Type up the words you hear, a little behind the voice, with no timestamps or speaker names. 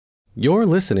You're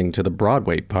listening to the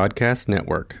Broadway Podcast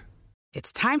Network.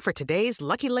 It's time for today's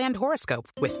Lucky Land horoscope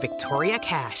with Victoria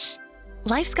Cash.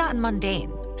 Life's gotten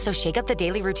mundane, so shake up the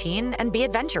daily routine and be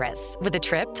adventurous with a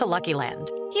trip to Lucky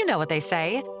Land. You know what they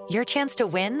say, your chance to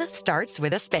win starts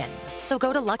with a spin. So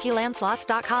go to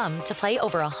LuckyLandSlots.com to play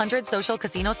over 100 social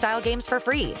casino-style games for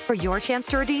free for your chance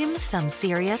to redeem some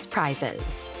serious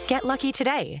prizes. Get lucky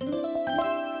today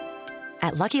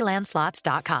at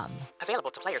LuckyLandSlots.com. Available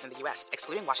to players in the U.S.,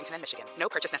 excluding Washington and Michigan. No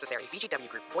purchase necessary. VGW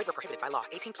Group. Void where prohibited by law.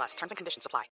 18+. Terms and conditions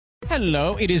apply.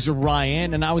 Hello, it is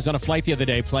Ryan, and I was on a flight the other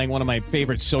day playing one of my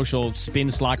favorite social spin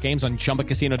slot games on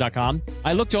ChumbaCasino.com.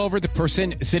 I looked over at the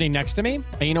person sitting next to me,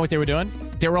 and you know what they were doing?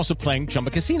 They were also playing Chumba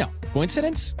Casino.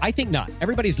 Coincidence? I think not.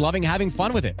 Everybody's loving having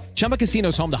fun with it. Chumba Casino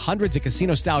is home to hundreds of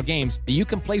casino-style games that you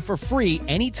can play for free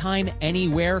anytime,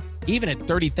 anywhere, even at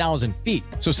 30,000 feet.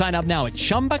 So sign up now at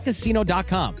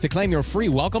ChumbaCasino.com to claim your free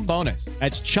welcome bonus.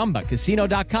 That's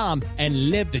ChumbaCasino.com and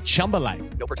live the Chumba life.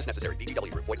 No purchase necessary.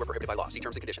 VGW Group. Void where prohibited by law. See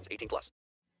terms and conditions. 18+.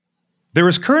 There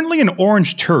is currently an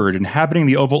orange turd inhabiting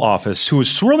the Oval Office who is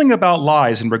swirling about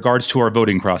lies in regards to our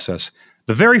voting process,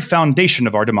 the very foundation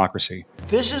of our democracy.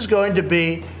 This is going to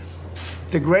be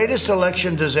the greatest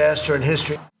election disaster in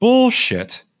history.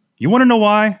 Bullshit. You want to know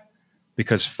why?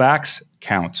 Because facts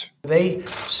count. They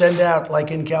send out,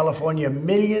 like in California,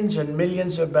 millions and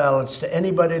millions of ballots to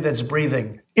anybody that's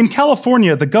breathing. In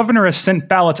California, the governor has sent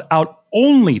ballots out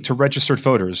only to registered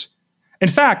voters. In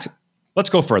fact, let's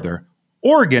go further.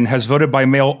 Oregon has voted by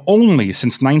mail only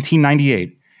since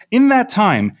 1998. In that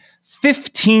time,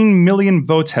 15 million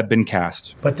votes have been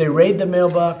cast. But they raid the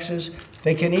mailboxes.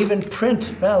 They can even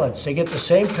print ballots. They get the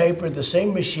same paper, the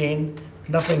same machine,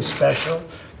 nothing special.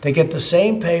 They get the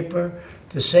same paper,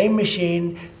 the same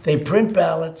machine. They print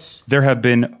ballots. There have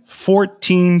been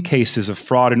 14 cases of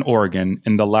fraud in Oregon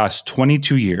in the last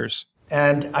 22 years.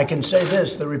 And I can say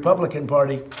this, the Republican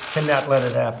Party cannot let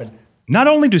it happen. Not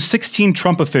only do 16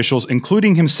 Trump officials,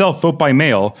 including himself, vote by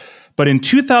mail, but in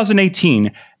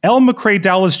 2018, L. McCrae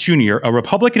Dowless Jr., a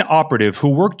Republican operative who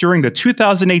worked during the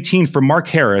 2018 for Mark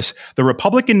Harris, the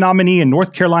Republican nominee in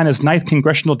North Carolina's 9th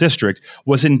Congressional District,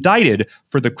 was indicted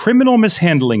for the criminal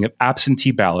mishandling of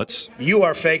absentee ballots. You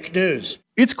are fake news.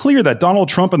 It's clear that Donald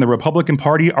Trump and the Republican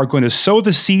Party are going to sow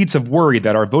the seeds of worry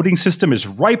that our voting system is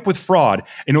ripe with fraud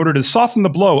in order to soften the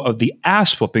blow of the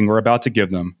ass-whooping we're about to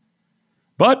give them.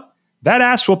 But that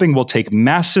ass-whooping will take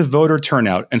massive voter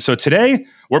turnout, and so today,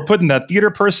 we're putting that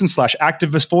theater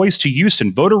person/activist voice to use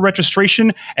in voter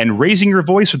registration and raising your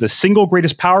voice with the single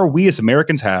greatest power we as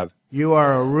Americans have. You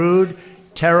are a rude,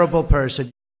 terrible person.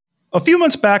 A few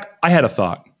months back, I had a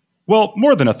thought. Well,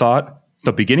 more than a thought,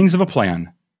 the beginnings of a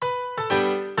plan.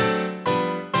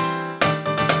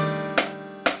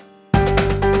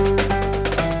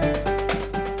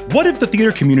 What if the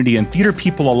theater community and theater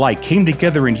people alike came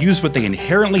together and used what they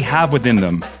inherently have within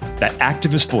them, that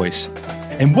activist voice?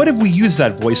 And what if we use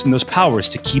that voice and those powers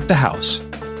to keep the House,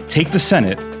 take the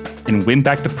Senate, and win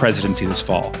back the presidency this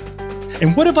fall?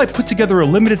 And what if I put together a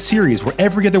limited series where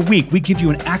every other week we give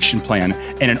you an action plan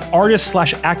and an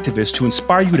artist/activist to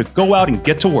inspire you to go out and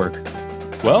get to work?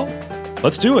 Well,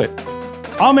 let's do it.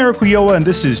 I'm Eric Ulloa, and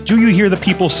this is Do You Hear the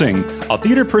People Sing, a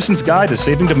theater person's guide to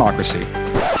saving democracy.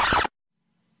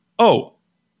 Oh,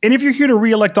 and if you're here to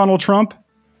re-elect Donald Trump,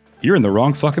 you're in the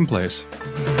wrong fucking place.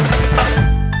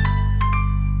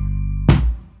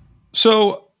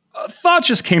 So, a thought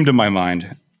just came to my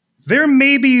mind. There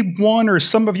may be one or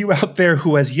some of you out there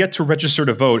who has yet to register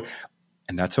to vote,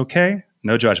 and that's okay,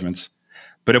 no judgments.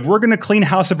 But if we're going to clean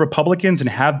house of Republicans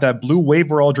and have that blue wave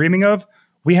we're all dreaming of,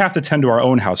 we have to tend to our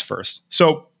own house first.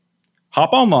 So,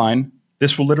 hop online.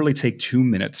 This will literally take 2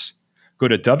 minutes. Go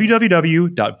to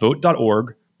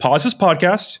www.vote.org, pause this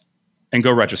podcast, and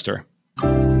go register.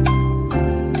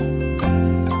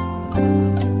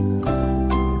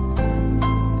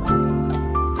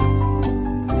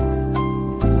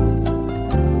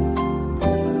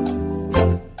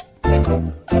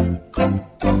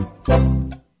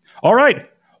 All right,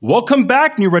 welcome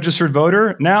back, new registered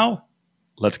voter. Now,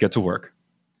 let's get to work.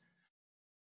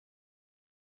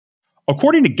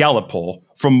 According to Gallup poll,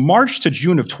 from March to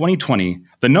June of 2020,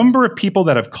 the number of people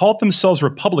that have called themselves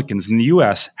Republicans in the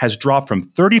U.S. has dropped from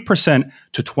 30%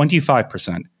 to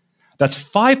 25%. That's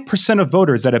 5% of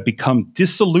voters that have become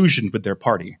disillusioned with their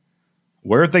party.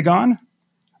 Where have they gone?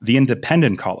 The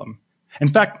independent column. In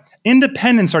fact,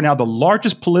 independents are now the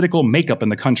largest political makeup in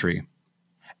the country.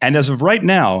 And as of right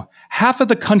now, half of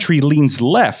the country leans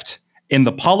left in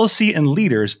the policy and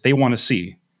leaders they want to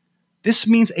see. This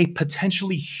means a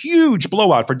potentially huge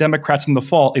blowout for Democrats in the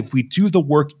fall if we do the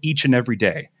work each and every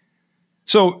day.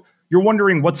 So You're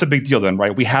wondering, what's the big deal then,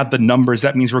 right? We have the numbers,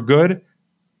 that means we're good?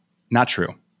 Not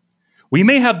true. We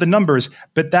may have the numbers,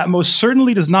 but that most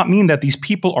certainly does not mean that these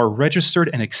people are registered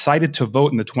and excited to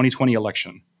vote in the 2020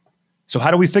 election. So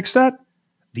how do we fix that?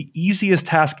 The easiest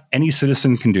task any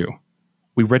citizen can do.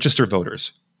 We register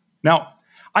voters. Now,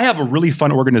 I have a really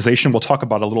fun organization we'll talk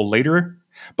about a little later,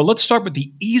 but let's start with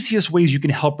the easiest ways you can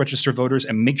help register voters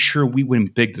and make sure we win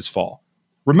big this fall.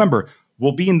 Remember,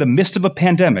 we'll be in the midst of a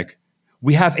pandemic.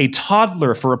 We have a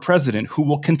toddler for a president who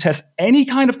will contest any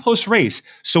kind of close race,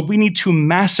 so we need to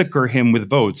massacre him with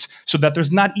votes so that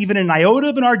there's not even an iota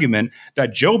of an argument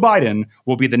that Joe Biden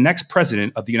will be the next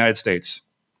president of the United States.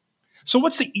 So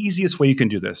what's the easiest way you can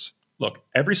do this? Look,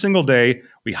 every single day,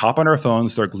 we hop on our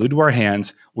phones, they're glued to our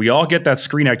hands. We all get that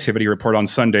screen activity report on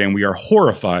Sunday, and we are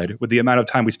horrified with the amount of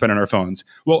time we spend on our phones.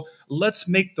 Well, let's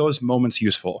make those moments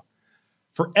useful.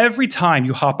 For every time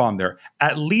you hop on there,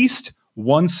 at least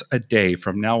once a day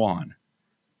from now on,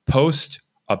 post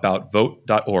about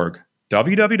vote.org,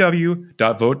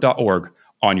 www.vote.org,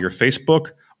 on your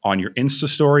Facebook, on your Insta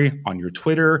story, on your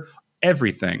Twitter,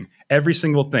 everything, every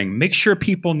single thing. Make sure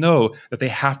people know that they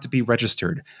have to be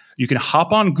registered. You can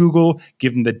hop on Google,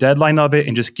 give them the deadline of it,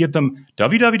 and just give them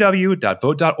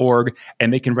www.vote.org,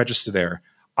 and they can register there.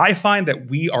 I find that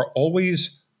we are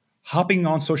always hopping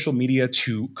on social media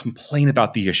to complain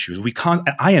about the issues.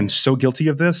 I am so guilty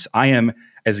of this. I am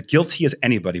as guilty as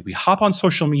anybody. We hop on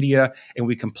social media and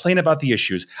we complain about the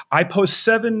issues. I post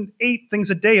 7-8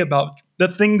 things a day about the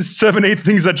 7-8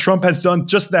 things that Trump has done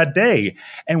just that day.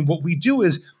 And what we do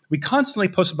is we constantly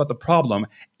post about the problem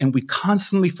and we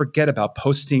constantly forget about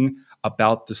posting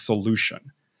about the solution.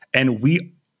 And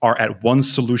we are at one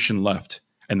solution left,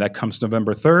 and that comes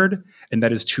November 3rd, and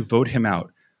that is to vote him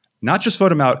out. Not just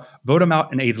vote him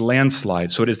out in a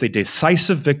landslide. So it is a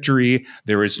decisive victory.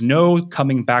 There is no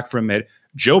coming back from it.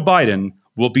 Joe Biden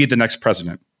will be the next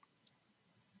president.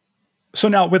 So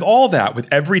now with all that, with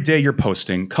every day you're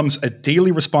posting, comes a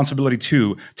daily responsibility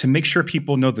too, to make sure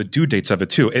people know the due dates of it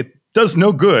too. It does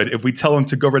no good if we tell them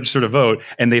to go register to vote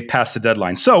and they've passed the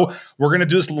deadline. So we're going to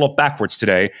do this a little backwards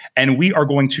today, and we are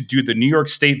going to do the New York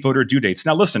State voter due dates.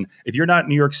 Now listen, if you're not in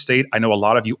New York State, I know a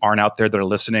lot of you aren't out there that are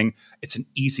listening. It's an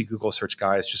easy Google search,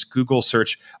 guys. Just Google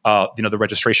search the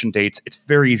registration dates. It's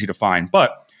very easy to find.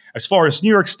 But as far as New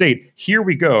York State, here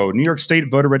we go. New York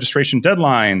State voter registration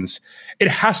deadlines. It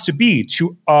has to be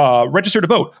to register to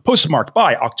vote, postmarked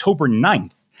by October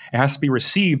 9th. It has to be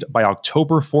received by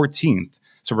October 14th.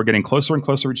 So we're getting closer and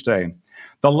closer each day.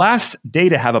 The last day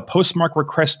to have a postmark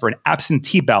request for an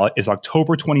absentee ballot is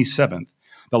October 27th.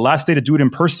 The last day to do it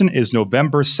in person is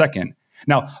November 2nd.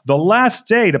 Now, the last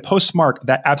day to postmark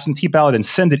that absentee ballot and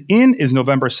send it in is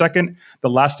November 2nd. The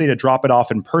last day to drop it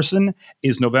off in person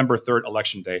is November 3rd,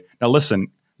 Election Day. Now, listen,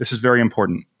 this is very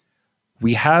important.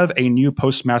 We have a new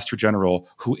Postmaster General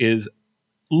who is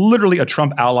literally a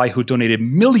Trump ally who donated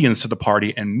millions to the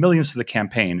party and millions to the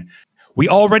campaign. We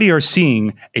already are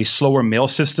seeing a slower mail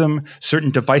system.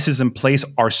 Certain devices in place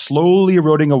are slowly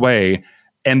eroding away,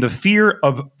 and the fear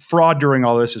of fraud during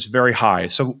all this is very high.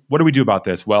 So what do we do about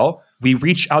this? Well, we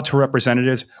reach out to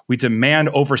representatives. We demand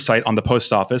oversight on the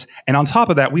post office. And on top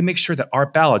of that, we make sure that our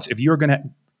ballots, if you're going to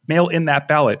mail in that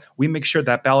ballot, we make sure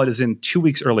that ballot is in 2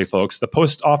 weeks early, folks. The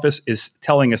post office is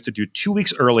telling us to do 2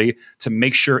 weeks early to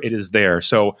make sure it is there.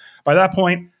 So by that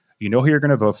point, you know who you're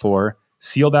going to vote for.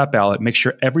 Seal that ballot. Make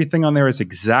sure everything on there is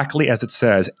exactly as it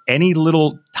says. Any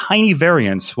little tiny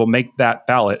variance will make that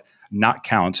ballot not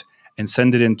count, and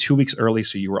send it in 2 weeks early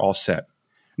so you are all set.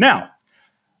 Now,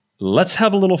 let's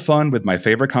have a little fun with my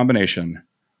favorite combination,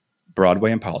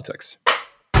 Broadway and politics.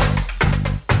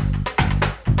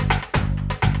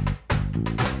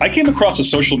 I came across a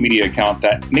social media account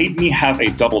that made me have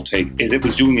a double take, as it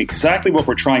was doing exactly what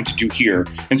we're trying to do here.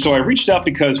 And so I reached out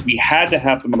because we had to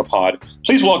have them on the pod.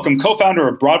 Please welcome co-founder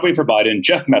of Broadway for Biden,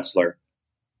 Jeff Metzler.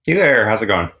 Hey there. How's it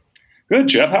going? Good,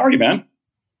 Jeff. How are you, man?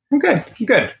 I'm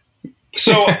good.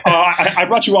 So I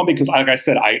brought you on because, like I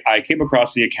said, I came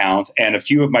across the account, and a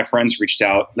few of my friends reached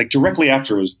out, like directly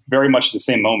after. It was very much at the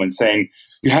same moment, saying,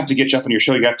 you have to get Jeff on your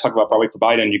show. You have to talk about Broadway for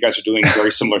Biden. You guys are doing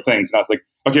very similar things. And I was like,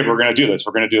 okay, we're going to do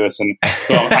this. And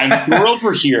so I'm thrilled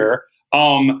we're here.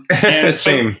 And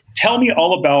so tell me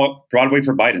all about Broadway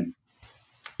for Biden.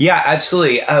 Yeah,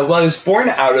 absolutely. Well, I was born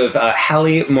out of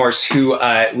Hallie Morse, who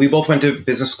we both went to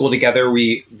business school together.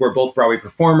 We were both Broadway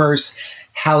performers.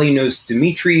 Hallie knows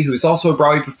Dimitri, who's also a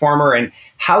Broadway performer. And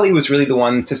Hallie was really the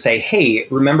one to say, hey,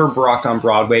 remember Barack on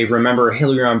Broadway? Remember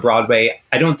Hillary on Broadway?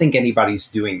 I don't think anybody's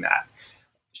doing that.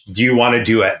 Do you want to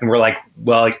do it? And we're like,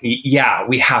 well, yeah,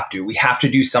 we have to. We have to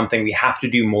do something. We have to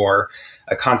do more.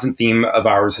 a constant theme of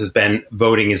ours has been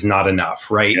voting is not enough,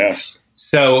 right? Yes.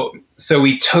 So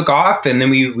we took off, and then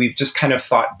we've just kind of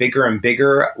thought bigger and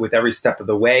bigger with every step of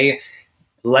the way.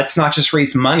 Let's not just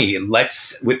raise money.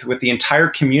 Let's, with the entire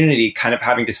community kind of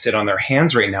having to sit on their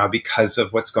hands right now because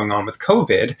of what's going on with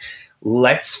COVID,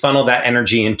 let's funnel that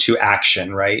energy into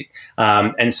action, right?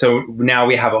 And so now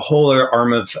we have a whole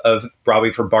arm of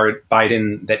Broadway for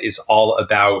Biden that is all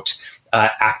about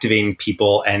activating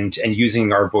people and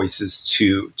using our voices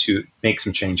to make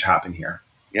some change happen here.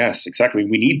 Yes, exactly.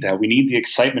 We need that. We need the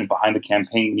excitement behind the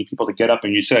campaign. We need people to get up.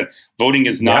 And you said voting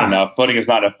is not enough. Voting is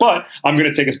not enough. But I'm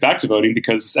going to take us back to voting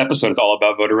because this episode is all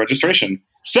about voter registration.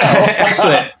 So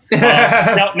excellent.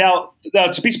 Now,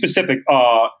 to be specific,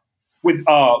 what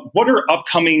are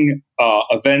upcoming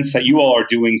events that you all are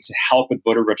doing to help with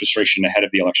voter registration ahead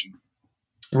of the election?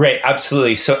 Right,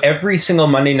 absolutely. So every single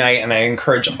Monday night, and I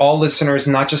encourage all listeners,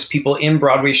 not just people in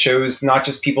Broadway shows, not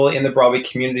just people in the Broadway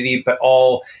community, but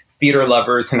all theater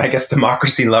lovers and I guess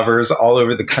democracy lovers all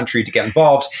over the country to get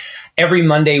involved. Every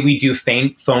Monday we do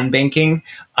phone banking.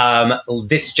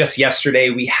 Just yesterday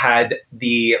we had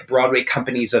the Broadway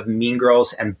companies of Mean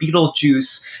Girls and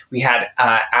Beetlejuice. We had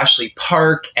Ashley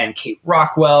Park and Kate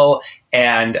Rockwell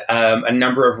and a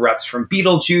number of reps from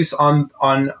Beetlejuice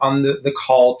on the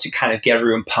call to kind of get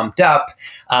everyone pumped up.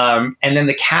 And then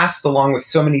the cast, along with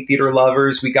so many theater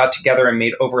lovers, we got together and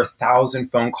made over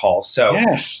 1,000 phone calls. So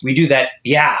we do that.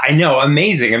 Yeah, I know.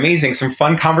 Amazing. Some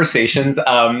fun conversations.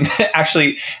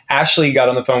 Actually, Ashley got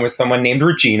on the phone with someone named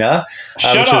Regina.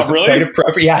 Shut up, really? Quite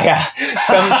appropriate. Yeah.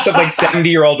 Some like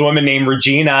 70-year-old woman named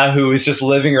Regina who is just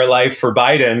living her life for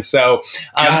Biden. So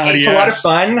it's a lot of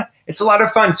fun. It's a lot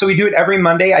of fun. So we do it every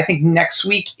Monday. I think next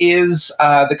week is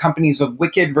the companies of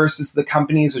Wicked versus the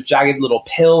companies of Jagged Little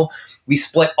Pill. We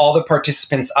split all the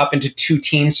participants up into 2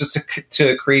 teams just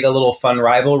to create a little fun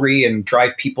rivalry and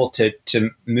drive people to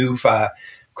move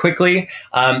quickly.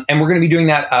 And we're going to be doing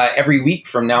that every week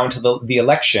from now until the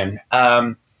election.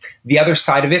 The other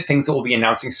side of it, things that we'll be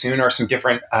announcing soon, are some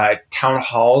different town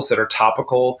halls that are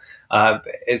topical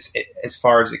as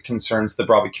far as it concerns the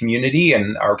Broadway community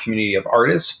and our community of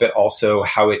artists, but also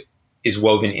how it is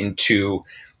woven into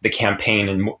the campaign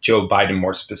and Joe Biden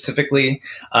more specifically.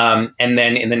 And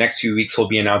then in the next few weeks, we'll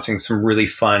be announcing some really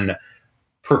fun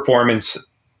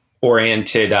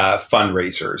performance-oriented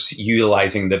fundraisers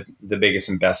utilizing the biggest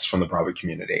and best from the Broadway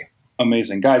community.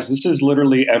 Amazing. Guys, this is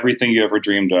literally everything you ever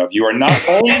dreamed of. You are not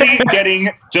only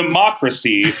getting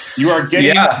democracy, you are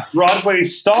getting Broadway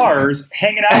stars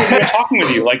hanging out with you and talking with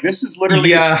you. Like, this is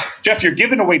literally, Jeff, you're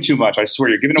giving away too much. I swear,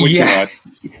 you're giving away too much.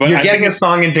 But you're getting a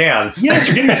song and dance. Yes,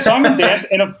 you're getting a song and dance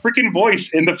and a freaking voice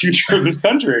in the future of this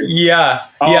country.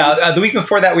 The week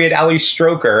before that, we had Ali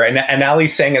Stroker, and Ali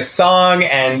sang a song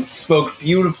and spoke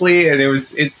beautifully, and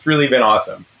it's really been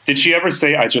awesome. Did she ever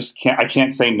say, I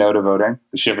can't say no to voting?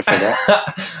 Did she ever say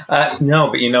that?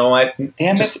 No, but you know what?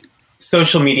 Damn it.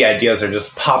 Social media ideas are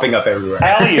just popping up everywhere.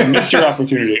 Ali, you missed your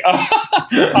opportunity.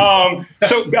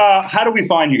 So how do we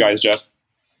find you guys, Jeff?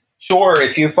 Sure.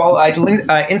 If you follow,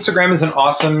 Instagram is an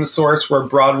awesome source. We're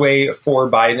Broadway for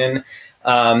Biden,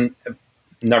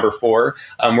 number 4.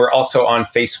 We're also on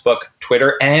Facebook,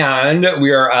 Twitter, and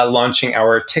we are launching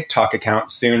our TikTok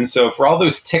account soon. So for all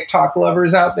those TikTok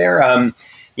lovers out there,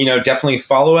 definitely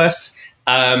follow us.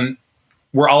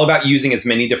 We're all about using as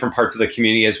many different parts of the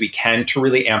community as we can to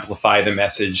really amplify the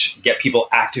message, get people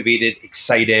activated,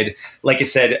 excited. Like I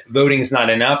said, voting is not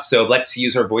enough. So let's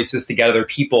use our voices to get other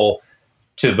people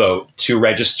to vote, to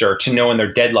register, to know when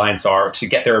their deadlines are, to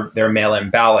get their mail-in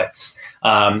ballots,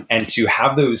 and to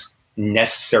have those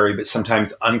necessary but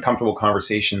sometimes uncomfortable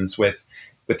conversations with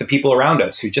the people around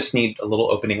us who just need a little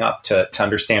opening up to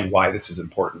understand why this is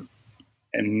important.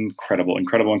 Incredible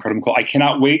cool. I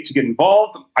cannot wait to get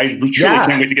involved. I truly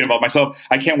can't wait to get involved myself.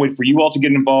 I can't wait for you all to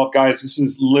get involved, guys. This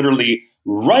is literally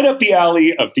right up the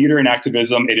alley of theater and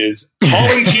activism. It is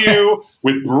calling to you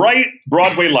with bright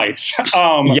Broadway lights.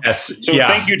 Yes. So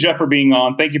thank you, Jeff, for being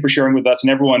on. Thank you for sharing with us. And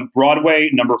everyone, Broadway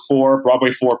number 4,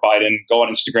 Broadway for Biden. Go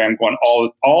on Instagram, go on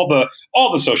all the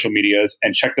social medias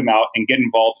and check them out and get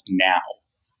involved now.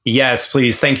 Yes,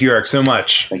 please. Thank you, Eric, so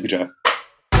much. Thank you, Jeff.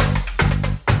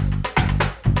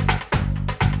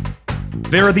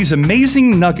 There are these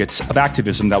amazing nuggets of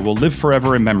activism that will live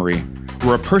forever in memory,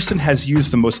 where a person has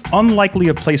used the most unlikely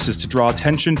of places to draw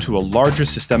attention to a larger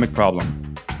systemic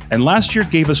problem. And last year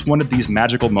gave us one of these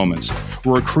magical moments,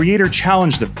 where a creator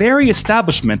challenged the very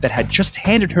establishment that had just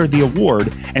handed her the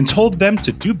award and told them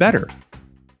to do better.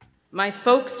 My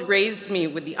folks raised me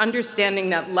with the understanding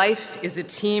that life is a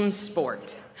team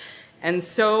sport, and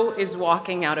so is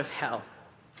walking out of hell.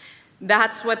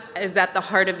 That's what is at the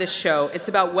heart of this show. It's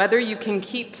about whether you can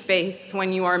keep faith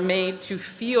when you are made to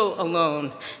feel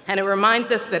alone. And it reminds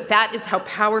us that that is how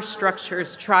power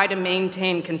structures try to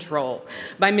maintain control,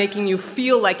 by making you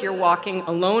feel like you're walking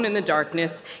alone in the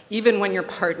darkness, even when your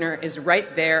partner is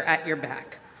right there at your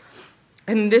back.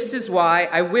 And this is why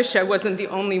I wish I wasn't the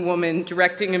only woman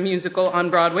directing a musical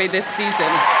on Broadway this season.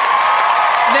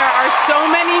 There are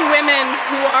so many women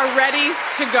who are ready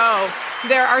to go.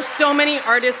 There are so many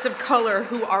artists of color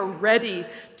who are ready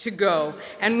to go,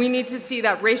 and we need to see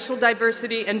that racial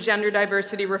diversity and gender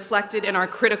diversity reflected in our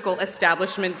critical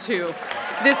establishment too.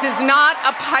 This is not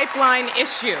a pipeline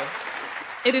issue.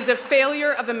 It is a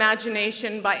failure of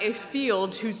imagination by a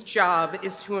field whose job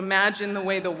is to imagine the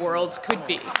way the world could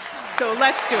be. So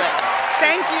let's do it.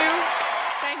 Thank you.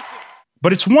 Thank you.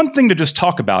 But it's one thing to just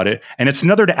talk about it, and it's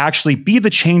another to actually be the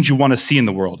change you want to see in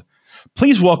the world.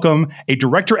 Please welcome a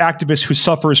director activist who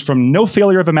suffers from no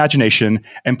failure of imagination,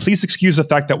 and please excuse the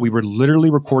fact that we were literally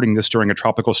recording this during a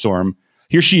tropical storm.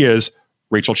 Here she is,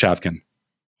 Rachel Chavkin.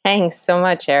 Thanks so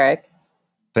much, Eric.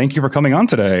 Thank you for coming on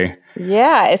today.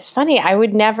 Yeah, it's funny. I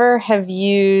would never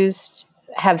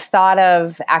have thought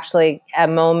of actually a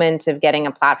moment of getting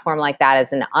a platform like that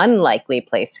as an unlikely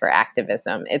place for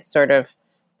activism. It's sort of,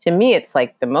 to me, it's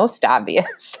like the most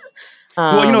obvious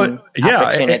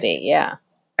opportunity. Yeah.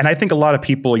 And I think a lot of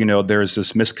people, there's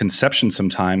this misconception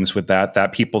sometimes with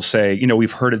that people say,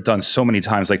 we've heard it done so many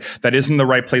times, like that isn't the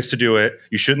right place to do it.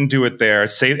 You shouldn't do it there.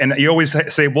 And you always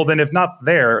say, well, then if not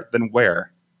there, then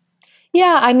where?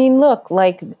 Yeah. I mean, look,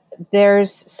 like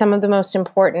there's some of the most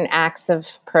important acts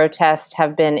of protest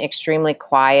have been extremely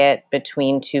quiet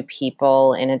between two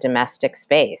people in a domestic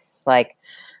space. Like,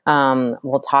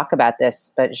 we'll talk about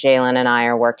this, but Jalen and I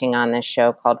are working on this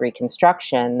show called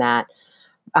Reconstruction that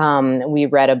we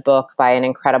read a book by an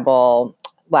incredible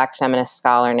Black feminist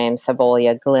scholar named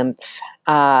Thavolia Glimpf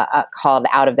called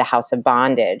Out of the House of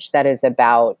Bondage, that is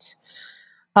about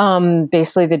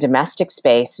basically the domestic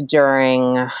space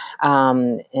during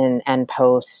and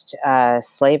post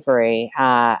slavery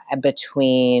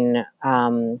between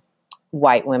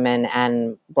white women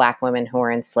and Black women who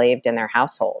were enslaved in their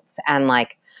households. And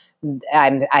like,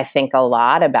 I think a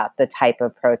lot about the type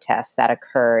of protests that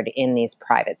occurred in these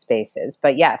private spaces.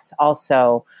 But yes,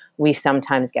 also we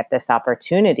sometimes get this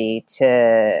opportunity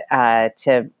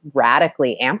to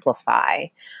radically amplify,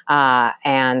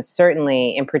 and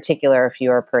certainly, in particular, if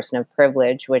you're a person of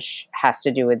privilege, which has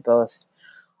to do with both,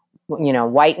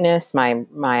 whiteness, my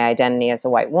identity as a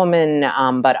white woman,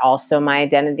 but also my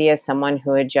identity as someone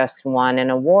who had just won an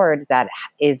award that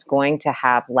is going to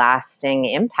have lasting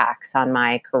impacts on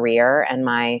my career and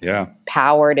my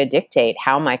power to dictate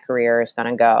how my career is going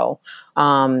to go.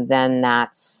 Then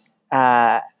that's,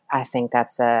 I think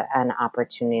that's an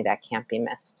opportunity that can't be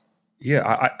missed.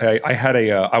 Yeah, I had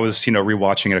I was,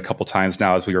 rewatching it a couple times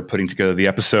now as we were putting together the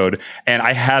episode, and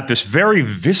I had this very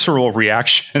visceral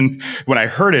reaction when I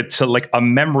heard it to like a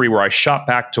memory where I shot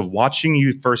back to watching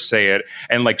you first say it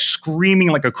and like screaming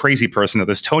like a crazy person at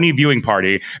this Tony viewing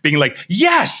party, being like,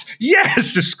 yes,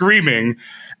 just screaming.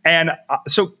 And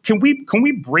so can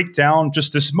we break down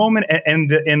just this moment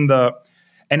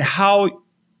and how,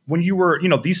 when you were,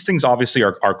 these things obviously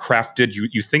are crafted.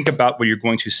 You think about what you're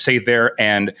going to say there.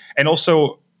 And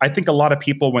also, I think a lot of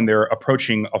people, when they're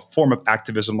approaching a form of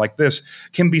activism like this,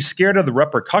 can be scared of the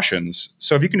repercussions.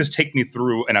 So if you can just take me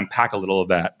through and unpack a little of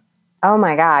that. Oh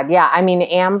my God. Yeah. I mean,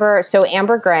 Amber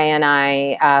Gray and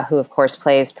I, who of course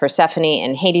plays Persephone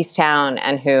in Hadestown,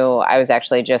 and who I was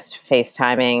actually just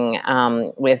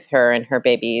FaceTiming with her and her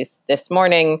babies this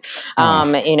morning.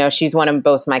 She's one of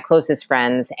both my closest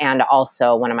friends and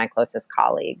also one of my closest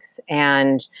colleagues.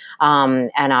 And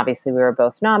obviously we were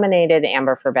both nominated,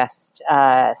 Amber for Best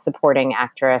Supporting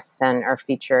Actress or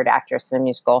Featured Actress in a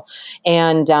Musical.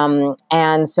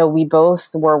 And so we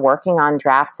both were working on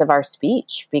drafts of our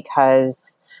speech because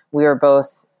we were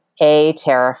both A,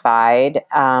 terrified,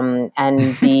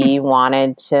 and B,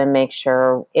 wanted to make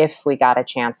sure if we got a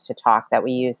chance to talk that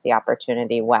we used the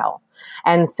opportunity well.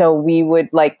 And so we would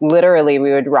we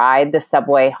would ride the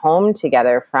subway home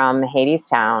together from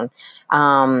Hadestown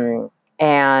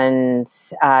and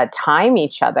time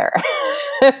each other.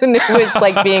 And it was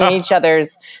like being each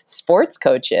other's sports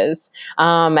coaches.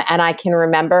 And I can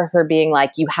remember her being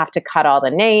like, you have to cut all the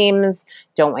names,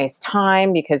 don't waste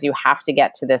time because you have to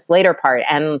get to this later part.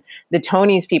 And the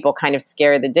Tonys people kind of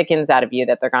scare the dickens out of you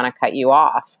that they're going to cut you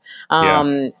off.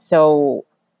 So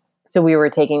we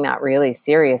were taking that really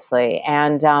seriously.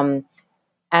 And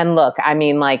And look, I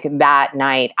mean, like that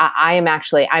night, I am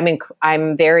actually,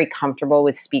 I'm very comfortable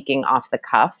with speaking off the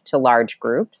cuff to large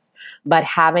groups, but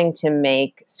having to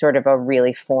make sort of a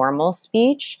really formal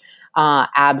speech,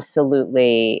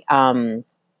 absolutely,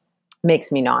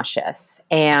 makes me nauseous.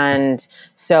 And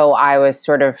so I was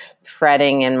sort of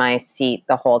fretting in my seat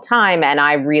the whole time. And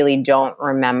I really don't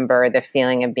remember the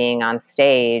feeling of being on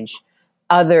stage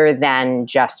other than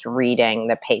just reading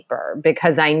the paper,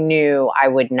 because I knew I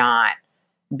would not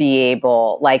be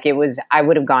able, like it was, I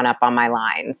would have gone up on my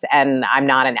lines, and I'm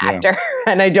not an actor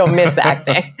and I don't miss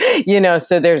acting,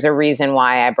 so there's a reason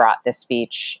why I brought the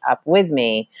speech up with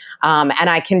me. And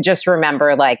I can just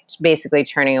remember like basically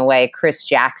turning away. Chris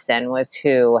Jackson was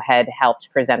who had helped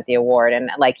present the award.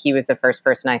 And like, he was the first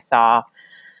person I saw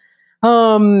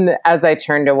as I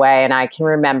turned away. And I can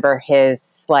remember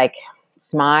his like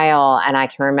smile, and I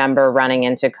can remember running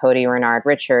into Cody Renard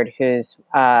Richard, who's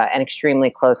an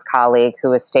extremely close colleague who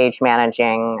was stage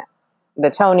managing the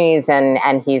Tonys,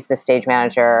 and he's the stage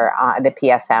manager, the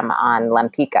PSM on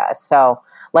Lempicka. So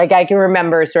like I can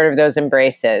remember sort of those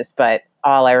embraces, but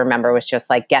all I remember was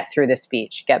just like, get through the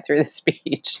speech.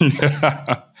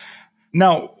 Yeah.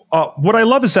 Now, what I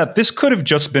love is that this could have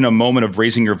just been a moment of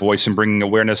raising your voice and bringing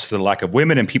awareness to the lack of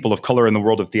women and people of color in the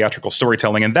world of theatrical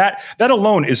storytelling. And that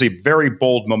alone is a very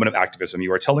bold moment of activism.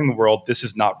 You are telling the world this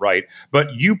is not right,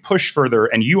 but you push further,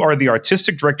 and you are the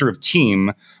artistic director of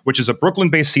Team, which is a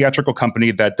Brooklyn-based theatrical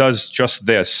company that does just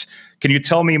this. Can you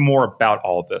tell me more about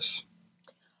all of this?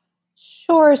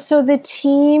 Sure. So the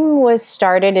Team was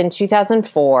started in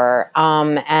 2004,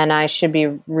 and I should be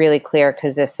really clear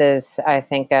because this is, I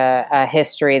think, a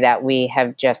history that we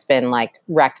have just been like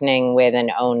reckoning with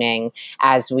and owning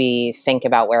as we think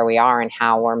about where we are and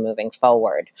how we're moving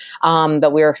forward.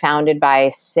 But we were founded by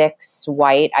 6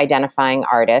 white identifying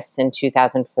artists in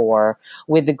 2004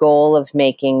 with the goal of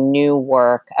making new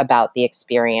work about the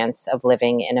experience of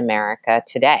living in America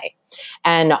today.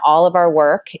 And all of our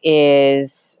work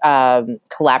is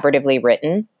collaboratively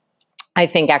written. I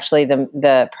think actually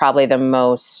the probably the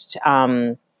most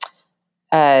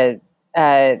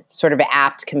sort of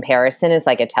apt comparison is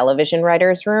like a television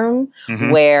writer's room,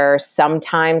 where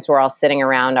sometimes we're all sitting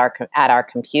around at our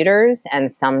computers,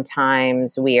 and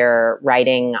sometimes we are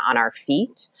writing on our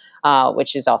feet.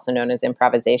 Which is also known as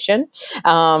improvisation.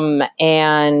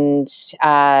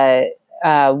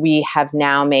 We have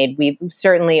now we've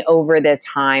certainly over the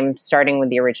time, starting with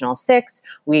the original 6,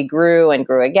 we grew and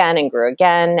grew again and grew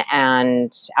again.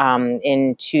 And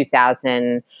in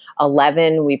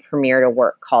 2011, we premiered a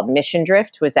work called Mission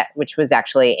Drift, which was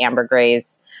actually Amber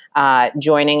Gray's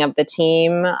joining of the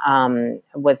Team,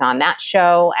 was on that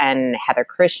show, and Heather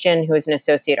Christian, who is an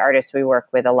associate artist we work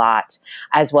with a lot,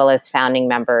 as well as founding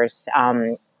members,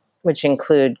 which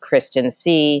include Kristen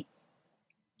C.,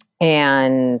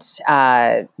 and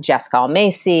Jessica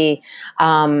Almacy,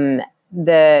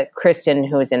 the Kristen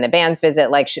who was in the Band's Visit,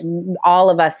 like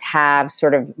all of us have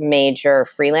sort of major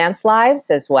freelance lives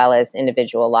as well as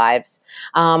individual lives.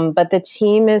 But the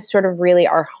Team is sort of really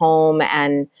our home.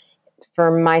 And for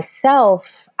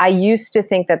myself, I used to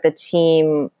think that the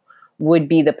Team would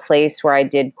be the place where I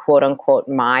did quote unquote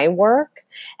my work.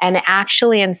 And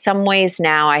actually in some ways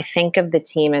now I think of the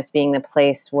Team as being the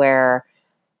place where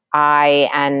I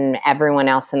and everyone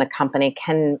else in the company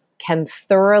can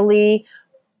thoroughly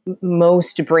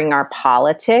most bring our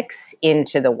politics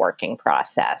into the working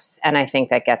process. And I think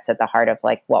that gets at the heart of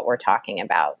like what we're talking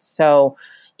about. So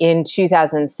in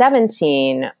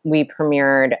 2017, we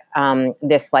premiered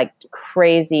this like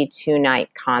crazy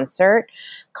 2-night concert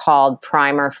called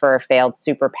Primer for a Failed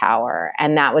Superpower.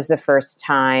 And that was the first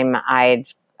time I'd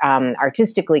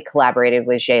artistically collaborated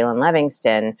with Jalen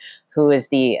Livingston, who is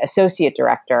the associate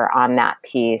director on that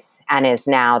piece and is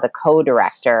now the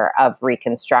co-director of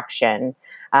Reconstruction,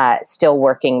 Still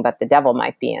Working, But the Devil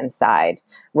Might Be Inside,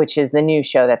 which is the new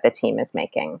show that the Team is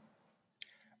making.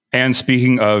 And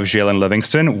speaking of Jalen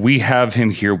Livingston, we have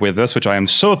him here with us, which I am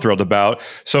so thrilled about.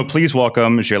 So please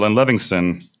welcome Jalen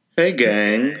Livingston. Hey,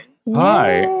 gang.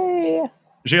 Hi.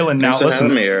 Jalen, now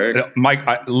listen,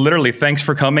 Mike, literally, thanks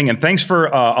for coming, and thanks for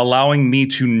allowing me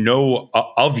to know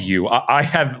of you. I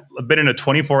have been in a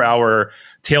 24-hour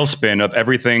tailspin of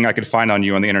everything I could find on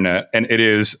you on the internet, and it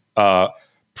is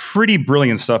pretty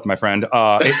brilliant stuff, my friend.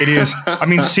 It is, I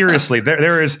mean, seriously,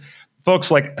 there is,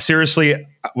 folks, like, seriously,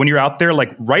 when you're out there,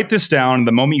 like, write this down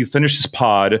the moment you finish this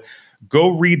pod.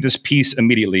 Go read this piece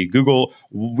immediately. Google,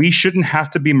 "We shouldn't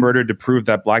have to be murdered to prove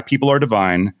that Black people are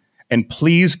divine." And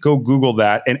please go Google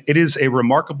that. And it is a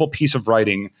remarkable piece of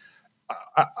writing.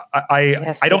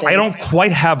 I don't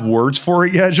quite have words for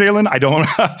it yet, Jalen. I don't.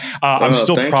 I'm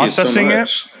still processing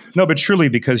it. No, but truly,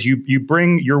 because you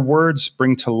bring your words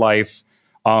bring to life,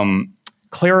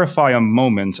 clarify a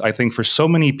moment, I think, for so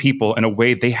many people in a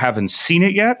way they haven't seen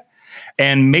it yet,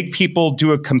 and make people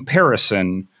do a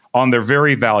comparison on their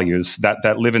very values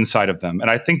that live inside of them. And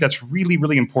I think that's really,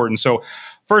 really important. So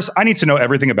first, I need to know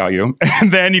everything about you. And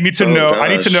then you need to I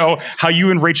need to know how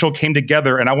you and Rachel came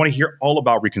together. And I want to hear all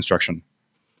about Reconstruction.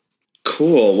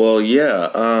 Cool. Well,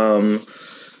 yeah.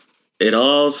 It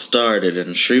all started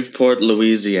in Shreveport,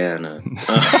 Louisiana,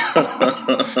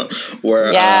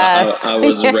 where I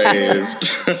was raised.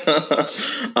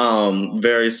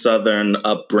 Very Southern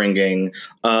upbringing.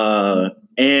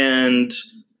 And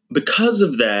because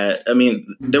of that, I mean,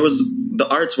 the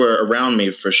arts were around me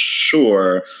for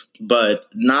sure, but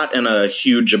not in a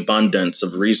huge abundance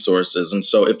of resources. And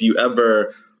so if you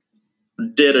ever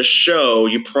did a show,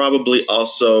 you probably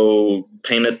also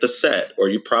painted the set, or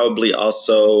you probably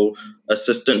also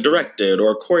assistant directed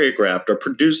or choreographed or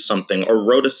produced something or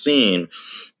wrote a scene.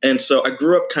 And so I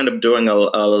grew up kind of doing a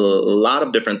lot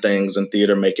of different things in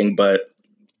theater making, but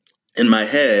in my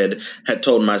head had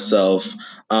told myself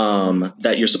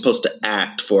that you're supposed to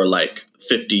act for like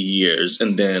 50 years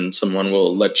and then someone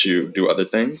will let you do other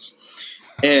things.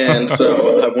 And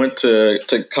so I went to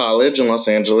college in Los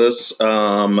Angeles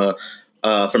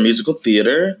for musical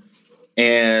theater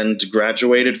and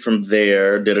graduated from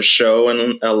there, did a show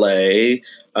in LA,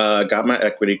 got my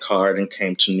equity card and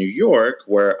came to New York,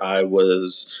 where I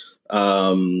was,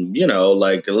 about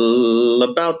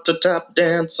to tap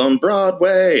dance on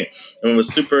Broadway, and was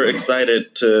super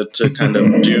excited to kind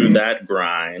of do that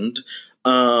grind.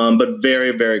 But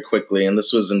very, very quickly, and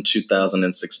this was in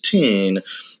 2016,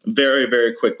 very,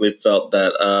 very quickly felt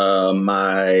that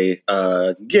my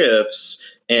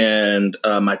gifts and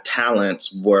my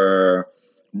talents were,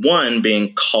 one,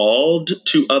 being called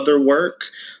to other work,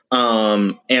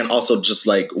 and also just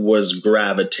like was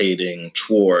gravitating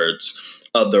towards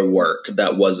other work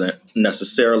that wasn't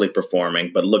necessarily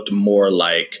performing, but looked more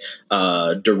like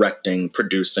directing,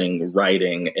 producing,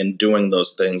 writing, and doing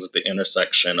those things at the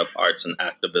intersection of arts and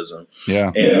activism. Yeah.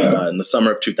 And in the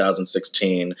summer of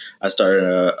 2016, I started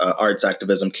a arts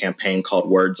activism campaign called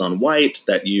Words on White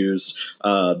that used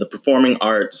the performing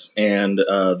arts and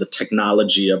the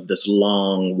technology of this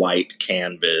long white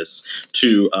canvas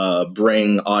to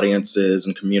bring audiences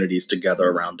and communities together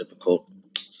around difficult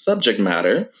subject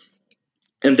matter.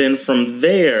 And then from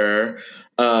there,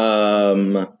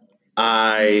 I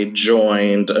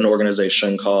joined an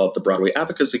organization called the Broadway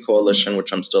Advocacy Coalition,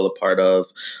 which I'm still a part of.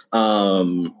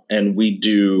 And we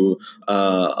do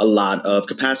a lot of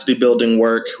capacity building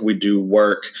work. We do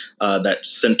work that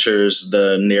centers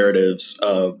the narratives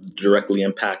of directly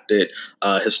impacted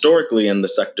historically in the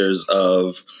sectors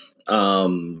of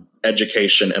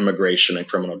education, immigration, and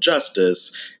criminal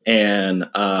justice. And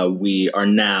we are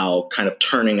now kind of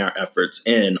turning our efforts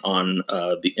in on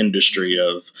the industry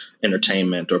of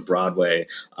entertainment or Broadway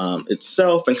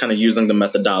itself, and kind of using the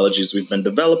methodologies we've been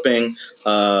developing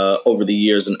over the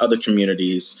years in other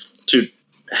communities to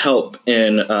help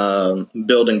in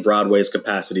building Broadway's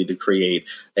capacity to create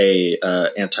a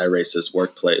anti-racist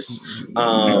workplace.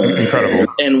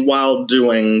 Incredible. And while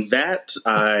doing that,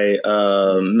 I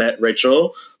met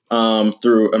Rachel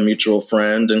through a mutual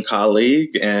friend and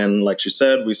colleague. And like she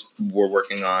said, we were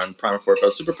working on Prime and Fort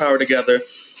Superpower together.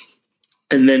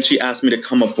 And then she asked me to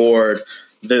come aboard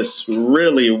this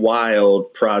really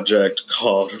wild project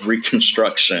called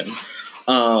Reconstruction.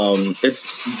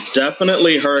 It's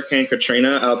definitely Hurricane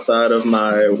Katrina outside of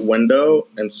my window,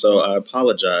 and so I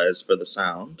apologize for the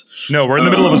sound. No, we're in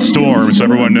the middle of a storm, so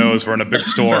everyone knows we're in a big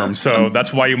storm. So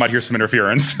that's why you might hear some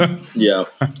interference. Yeah.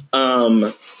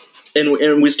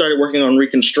 And we started working on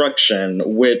Reconstruction,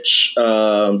 which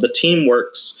the team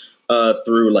works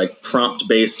through like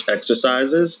prompt-based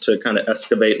exercises to kind of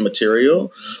excavate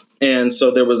material. And so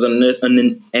there was an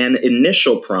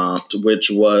initial prompt,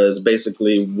 which was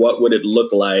basically, what would it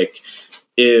look like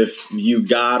if you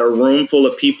got a room full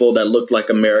of people that looked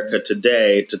like America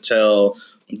today to tell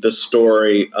the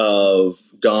story of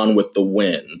Gone with the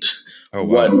Wind? Oh,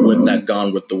 wow. What would that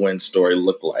Gone with the Wind story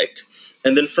look like?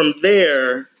 And then from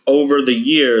there, over the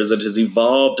years, it has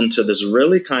evolved into this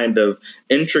really kind of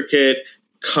intricate,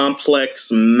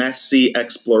 complex, messy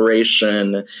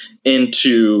exploration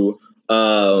into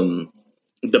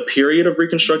the period of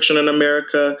Reconstruction in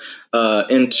America,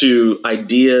 into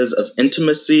ideas of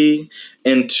intimacy,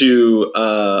 into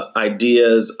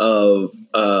ideas of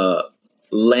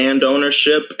land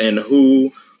ownership and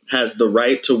who has the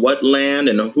right to what land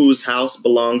and whose house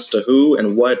belongs to who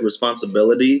and what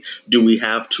responsibility do we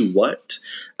have to what.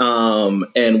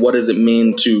 And what does it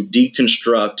mean to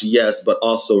deconstruct, yes, but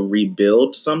also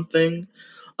rebuild something?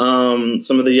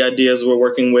 some of the ideas we're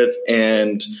working with,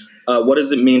 and what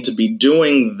does it mean to be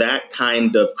doing that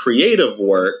kind of creative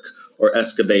work or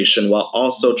excavation while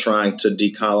also trying to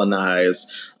decolonize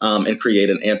and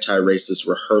create an anti-racist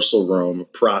rehearsal room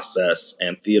process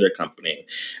and theater company,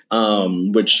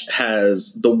 which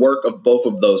has the work of both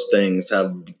of those things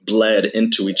have bled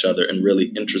into each other in really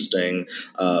interesting,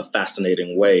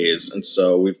 fascinating ways. And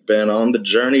so we've been on the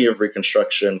journey of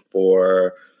Reconstruction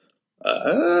for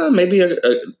maybe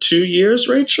 2 years,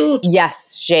 Rachel?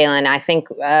 Yes, Jalen. I think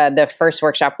the first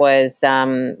workshop was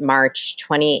March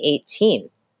 2018.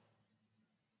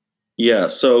 Yeah,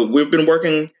 so we've been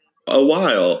working a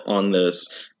while on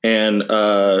this, and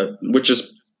which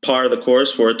is par of the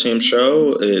course for a team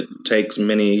show. It takes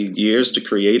many years to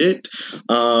create it.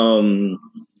 And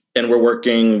we're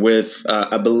working with,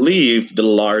 I believe, the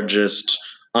largest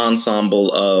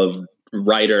ensemble of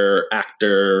writer,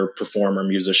 actor, performer,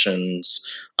 musicians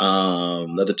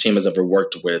that the team has ever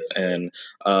worked with. And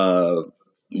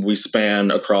we span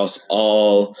across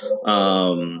all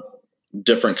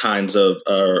different kinds of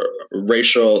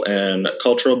racial and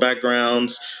cultural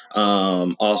backgrounds,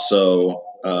 also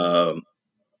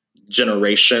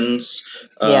generations.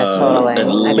 Yeah, totally. At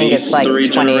I think it's least like 3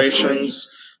 20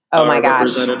 generations Oh my are gosh.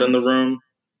 represented in the room.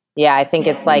 Yeah, I think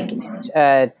it's like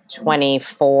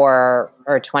 24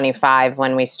 or 25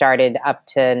 when we started, up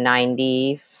to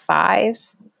 95.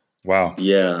 Wow.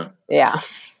 Yeah. Yeah.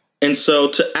 And so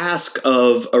to ask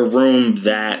of a room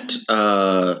that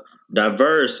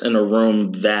diverse and a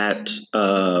room that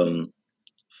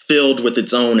filled with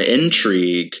its own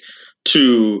intrigue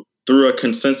to, through a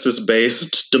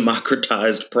consensus-based,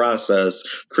 democratized process,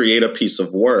 create a piece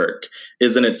of work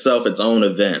is in itself its own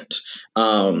event.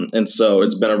 And so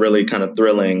it's been a really kind of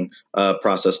thrilling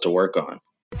process to work on.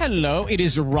 Hello, it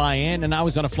is Ryan, and I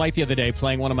was on a flight the other day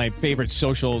playing one of my favorite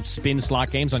social spin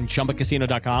slot games on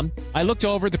ChumbaCasino.com. I looked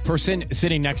over at the person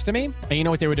sitting next to me, and you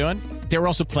know what they were doing? They were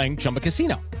also playing Chumba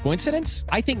Casino. Coincidence?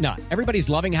 I think not. Everybody's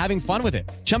loving having fun with it.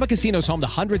 Chumba Casino is home to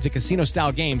hundreds of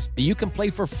casino-style games that you can play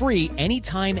for free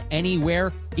anytime,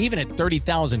 anywhere, even at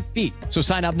 30,000 feet. So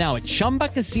sign up now at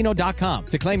ChumbaCasino.com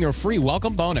to claim your free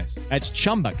welcome bonus. That's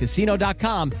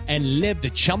ChumbaCasino.com and live the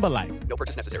Chumba life. No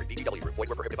purchase necessary. VGW Group. Void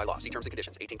where prohibited by law. See terms and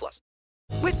conditions. 18+.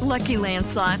 With Lucky Land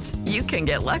Slots, you can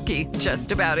get lucky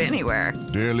just about anywhere.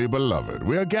 Dearly beloved,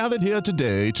 we are gathered here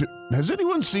today to... Has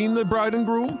anyone seen the bride and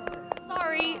groom?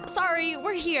 Sorry,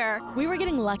 we're here. We were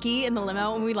getting lucky in the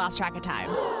limo and we lost track of time.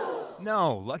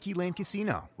 No, Lucky Land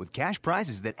Casino, with cash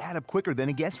prizes that add up quicker than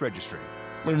a guest registry.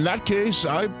 In that case,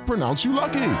 I pronounce you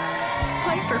lucky.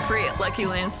 Play for free at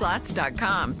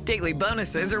LuckyLandSlots.com. Daily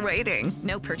bonuses are waiting.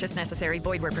 No purchase necessary.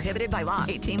 Void where prohibited by law.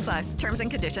 18+. Terms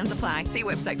and conditions apply. See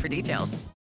website for details.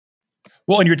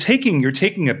 Well, and you're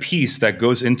taking a piece that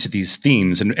goes into these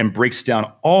themes and breaks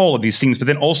down all of these themes, but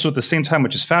then also at the same time,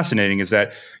 which is fascinating, is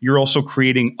that you're also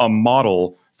creating a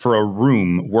model for a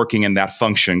room working in that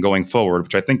function going forward,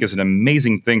 which I think is an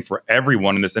amazing thing for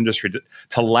everyone in this industry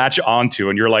to latch onto.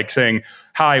 And you're like saying,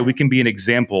 hi, we can be an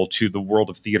example to the world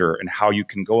of theater and how you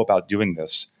can go about doing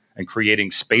this and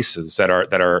creating spaces that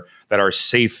are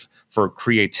safe for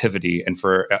creativity and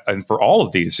for all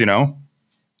of these, you know?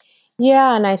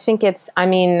 Yeah, and I think it's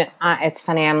funny.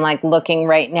 I'm like looking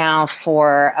right now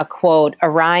for a quote.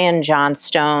 Orion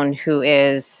Johnstone, who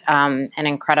is an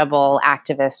incredible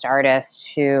activist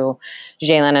artist who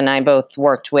Jalen and I both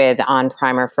worked with on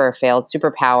Primer for a Failed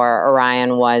Superpower.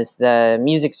 Orion was the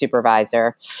music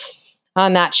supervisor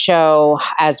on that show,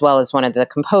 as well as one of the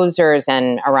composers.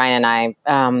 And Orion and I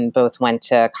both went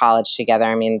to college together.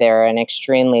 I mean, they're an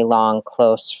extremely long,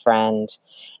 close friend.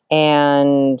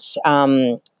 And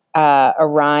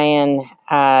Orion,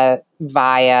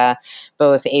 via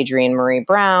both Adrienne Maree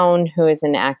Brown, who is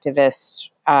an activist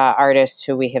artist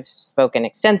who we have spoken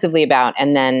extensively about,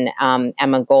 and then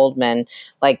Emma Goldman,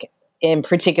 like in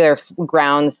particular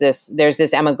grounds this. There's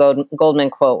this Emma Goldman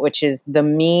quote, which is, "The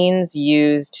means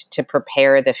used to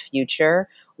prepare the future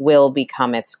will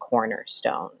become its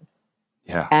cornerstone."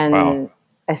 Yeah, and wow.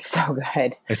 It's so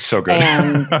good. It's so good.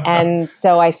 and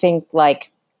so I think,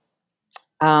 like,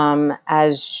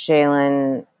 as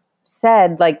Shaylin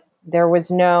said, like there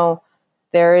is no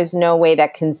way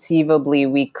that conceivably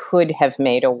we could have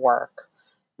made a work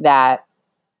that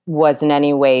was in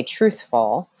any way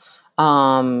truthful,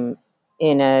 in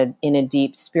a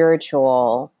deep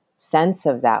spiritual sense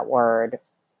of that word,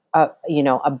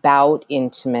 about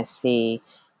intimacy,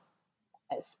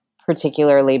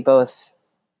 particularly both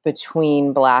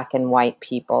between Black and white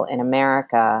people in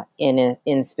America,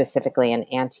 in specifically an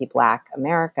anti-Black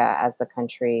America, as the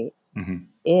country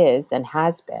is and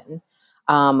has been,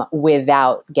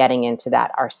 without getting into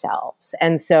that ourselves.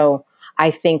 And so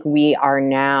I think we are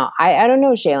now, I don't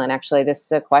know, Jalen, actually, this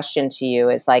is a question to you,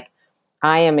 is like,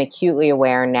 I am acutely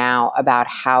aware now about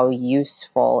how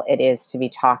useful it is to be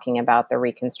talking about the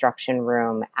Reconstruction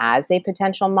Room as a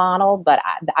potential model, but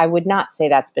I would not say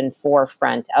that's been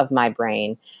forefront of my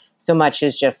brain so much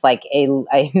as just like a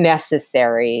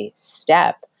necessary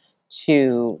step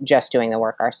to just doing the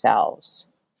work ourselves.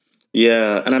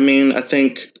 Yeah, and I mean, I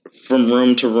think from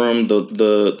room to room,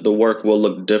 the work will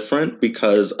look different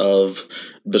because of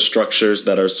the structures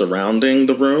that are surrounding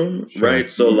the room, right?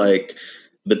 So, like,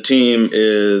 the team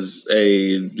is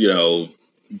a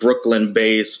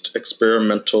Brooklyn-based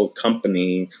experimental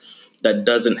company that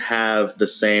doesn't have the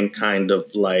same kind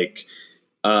of like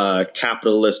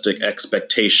capitalistic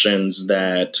expectations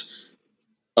that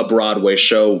a Broadway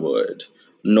show would,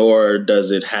 nor does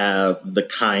it have the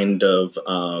kind of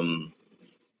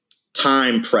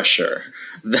time pressure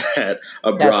that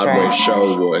a Broadway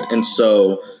show would. And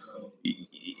so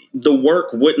the work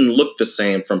wouldn't look the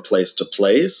same from place to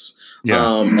place.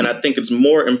 And I think it's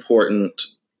more important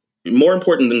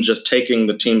than just taking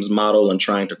the team's model and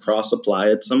trying to cross-apply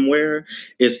it somewhere,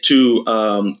 is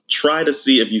to try to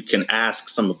see if you can ask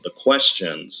some of the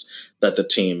questions that the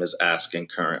team is asking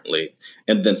currently,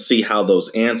 and then see how those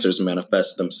answers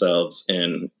manifest themselves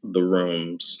in the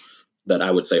rooms that I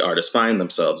would say artists find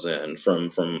themselves in from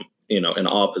in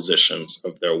all positions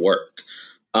of their work.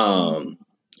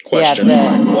 Questions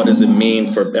like, what does it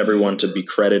mean for everyone to be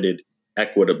credited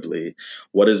equitably?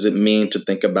 What does it mean to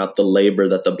think about the labor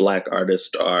that the Black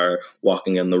artists are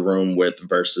walking in the room with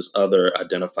versus other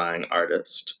identifying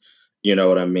artists? You know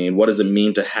what I mean? What does it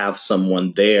mean to have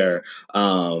someone there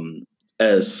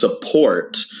as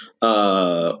support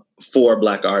for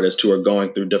Black artists who are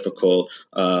going through difficult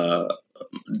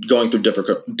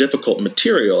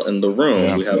material in the room?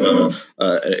 Yeah. We have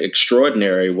an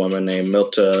extraordinary woman named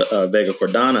Milta Vega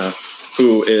Cordana,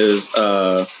 who is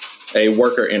a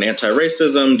worker in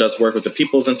anti-racism, does work with the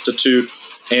People's Institute,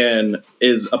 and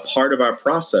is a part of our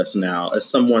process now as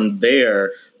someone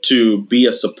there to be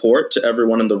a support to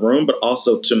everyone in the room, but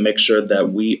also to make sure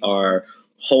that we are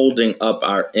holding up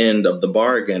our end of the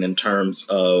bargain in terms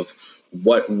of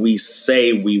what we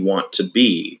say we want to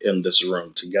be in this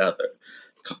room together.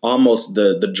 Almost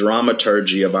the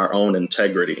dramaturgy of our own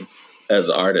integrity as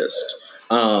artists.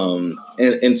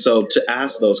 And so to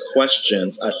ask those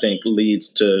questions, I think, leads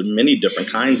to many different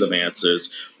kinds of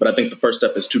answers. But I think the first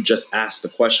step is to just ask the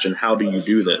question, how do you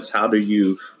do this? How do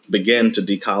you begin to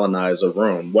decolonize a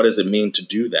room? What does it mean to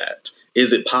do that?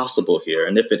 Is it possible here?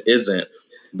 And if it isn't,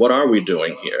 what are we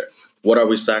doing here? What are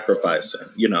we sacrificing?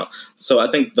 So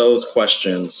I think those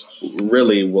questions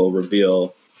really will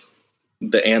reveal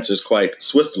the answers quite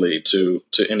swiftly to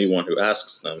anyone who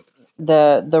asks them.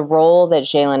 The role that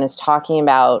Jalen is talking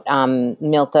about,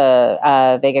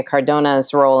 Milta Vega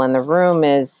Cardona's role in the room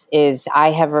is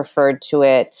I have referred to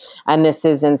it, and this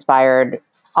is inspired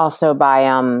also by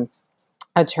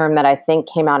a term that I think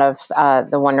came out of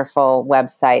the wonderful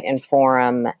website and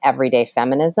forum Everyday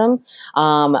Feminism,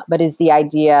 but is the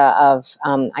idea of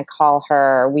we call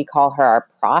her our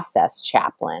process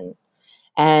chaplain.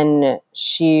 And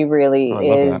she really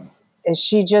is,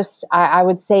 she just, I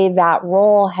would say that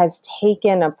role has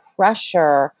taken a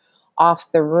pressure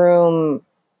off the room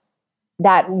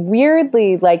that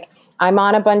weirdly, like, I'm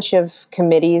on a bunch of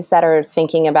committees that are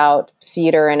thinking about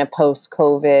theater in a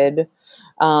post-COVID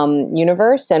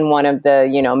universe. And one of the,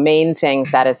 main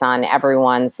things that is on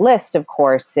everyone's list, of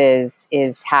course,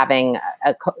 is having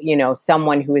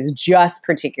someone who is just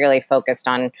particularly focused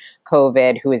on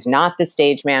COVID, who is not the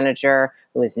stage manager,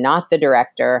 who is not the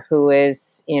director, who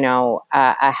is,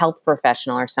 a health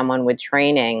professional or someone with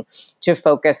training to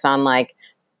focus on like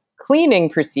cleaning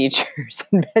procedures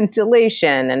and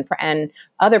ventilation and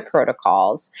other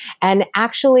protocols. And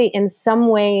actually, in some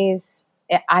ways,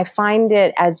 I find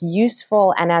it as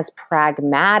useful and as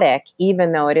pragmatic,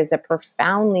 even though it is a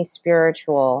profoundly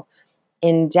spiritual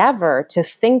endeavor, to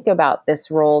think about this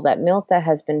role that Milta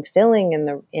has been filling in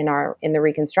the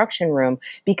Reconstruction Room,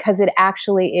 because it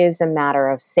actually is a matter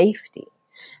of safety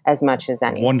as much as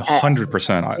any.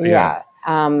 100%. Yeah.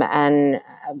 And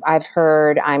I've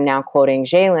heard, I'm now quoting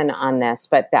Jalen on this,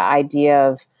 but the idea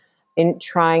of in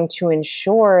trying to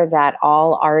ensure that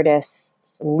all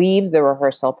artists leave the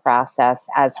rehearsal process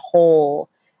as whole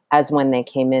as when they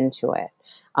came into it.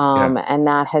 And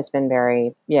that has been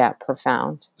very,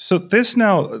 profound. So this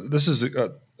is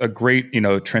a great,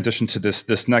 transition to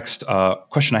this next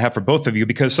question I have for both of you,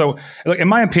 because in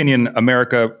my opinion,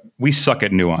 America, we suck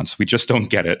at nuance. We just don't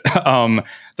get it.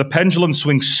 The pendulum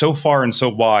swings so far and so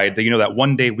wide that, that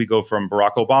one day we go from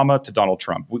Barack Obama to Donald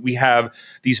Trump. We have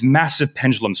these massive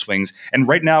pendulum swings. And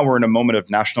right now we're in a moment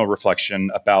of national reflection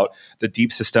about the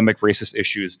deep systemic racist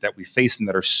issues that we face and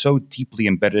that are so deeply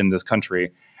embedded in this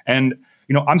country. And,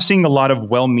 I'm seeing a lot of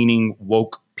well-meaning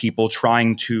woke people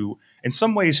trying to, in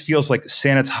some ways, feels like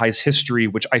sanitize history,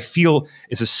 which I feel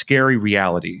is a scary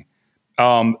reality.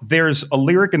 There's a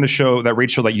lyric in the show,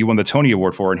 that you won the Tony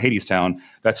Award for in Hadestown,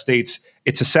 that states,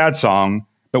 "It's a sad song,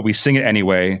 but we sing it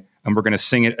anyway, and we're going to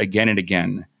sing it again and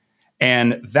again."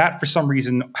 And that, for some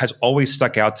reason, has always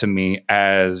stuck out to me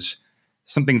as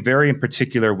something very in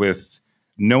particular with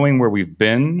knowing where we've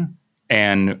been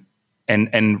and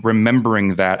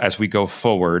remembering that as we go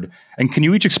forward. And can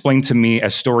you each explain to me,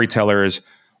 as storytellers,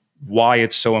 why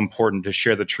it's so important to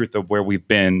share the truth of where we've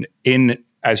been in,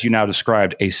 as you now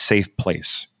described, a safe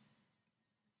place?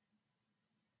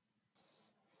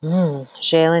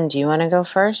 Jalen, do you want to go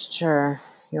first, or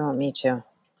you want me to?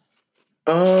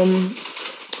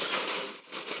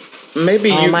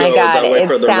 Maybe you go as I wait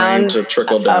for the rain to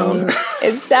trickle down.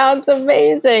 It sounds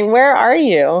amazing. Where are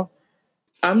you?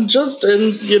 I'm just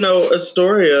in,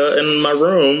 Astoria in my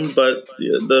room, but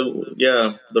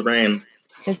the rain.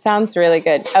 It sounds really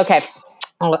good. Okay,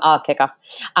 I'll kick off.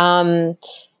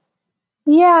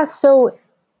 So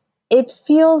it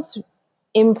feels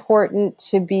important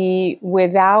to be,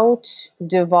 without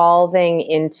devolving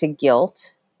into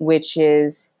guilt, which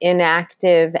is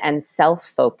inactive and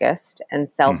self-focused and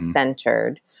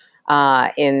self-centered,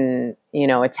 in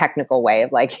a technical way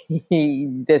of like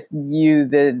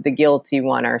the guilty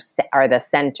one are the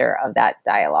center of that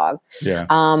dialogue. Yeah.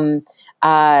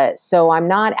 So I'm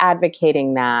not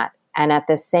advocating that. And at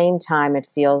the same time, it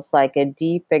feels like a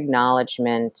deep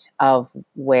acknowledgement of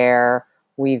where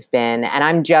we've been. And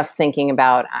I'm just thinking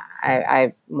about,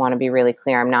 I want to be really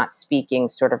clear, I'm not speaking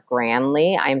sort of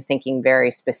grandly. I'm thinking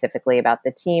very specifically about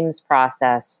the team's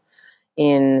process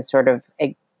in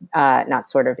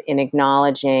in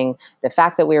acknowledging the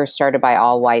fact that we were started by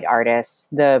all white artists,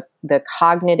 the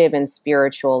cognitive and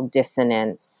spiritual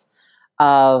dissonance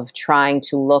of trying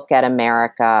to look at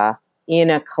America in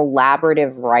a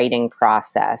collaborative writing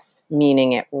process,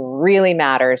 meaning it really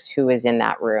matters who is in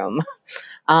that room,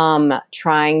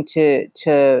 trying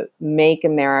to make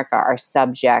America our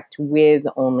subject with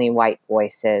only white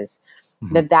voices.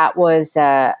 That was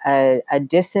a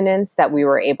dissonance that we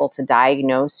were able to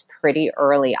diagnose pretty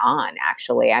early on,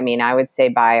 actually. I mean, I would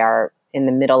say in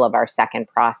the middle of our second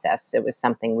process, it was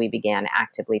something we began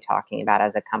actively talking about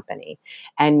as a company.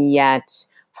 And yet,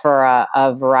 for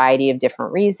a variety of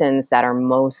different reasons that are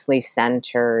mostly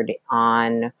centered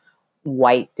on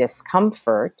white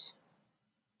discomfort,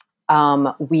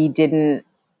 we didn't,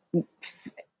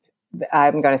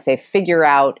 I'm going to say, figure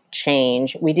out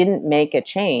change. We didn't make a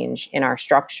change in our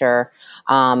structure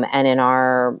and in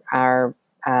our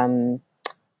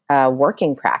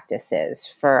working practices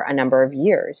for a number of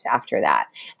years after that.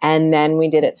 And then we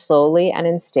did it slowly and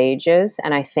in stages.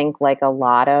 And I think like a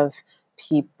lot of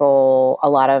people,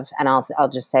 and I'll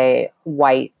just say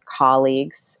white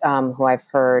colleagues who I've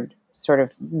heard sort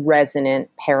of resonant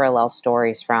parallel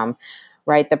stories from,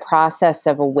 right? The process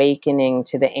of awakening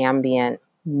to the ambient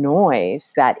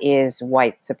noise that is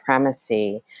white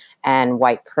supremacy and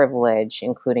white privilege,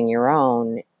 including your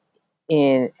own,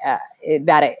 it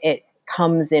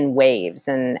comes in waves,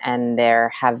 and there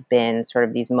have been sort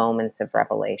of these moments of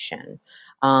revelation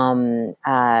from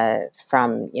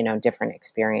different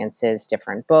experiences,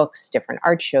 different books, different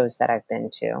art shows that I've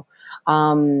been to,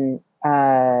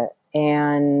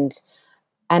 and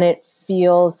it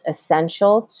feels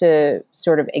essential to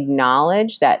sort of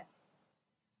acknowledge that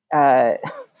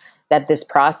that this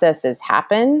process has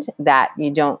happened, that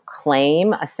you don't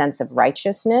claim a sense of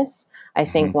righteousness. I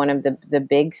think one of the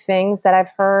big things that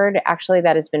I've heard, actually,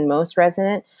 that has been most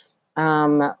resonant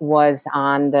was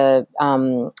on the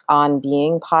On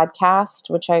Being podcast,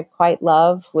 which I quite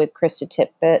love, with Krista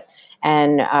Tippett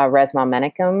and Resmaa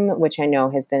Menakem, which I know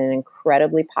has been an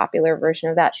incredibly popular version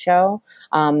of that show.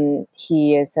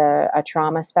 He is a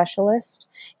trauma specialist.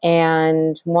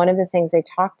 And one of the things they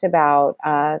talked about,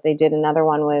 they did another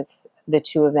one with the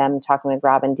two of them talking with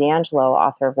Robin DiAngelo,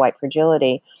 author of White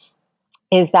Fragility,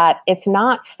 is that it's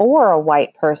not for a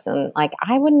white person. Like,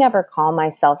 I would never call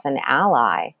myself an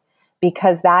ally,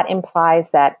 because that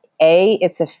implies that A,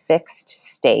 it's a fixed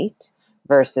state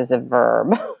versus a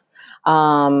verb.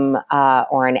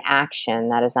 Or an action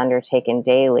that is undertaken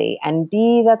daily, and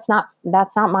B, that's not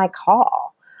my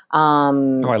call. I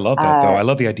love that though. I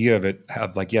love the idea of it.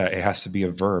 It has to be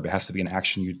a verb. It has to be an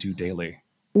action you do daily.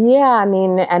 Yeah, I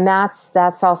mean, and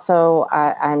that's also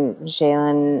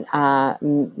Jalen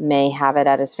may have it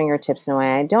at his fingertips in a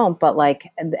way I don't, but like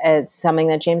it's something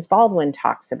that James Baldwin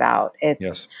talks about.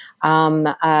 It's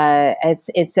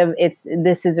this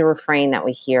is a refrain that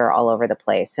we hear all over the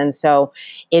place, and so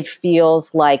it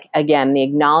feels like, again, the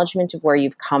acknowledgement of where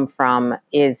you've come from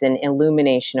is an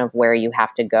illumination of where you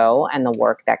have to go and the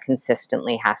work that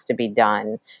consistently has to be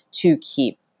done to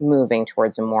keep moving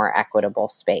towards a more equitable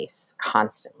space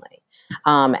constantly.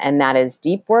 And that is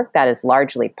deep work. That is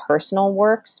largely personal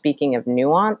work. Speaking of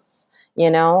nuance,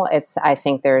 I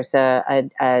think there's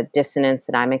a dissonance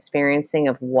that I'm experiencing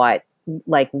of what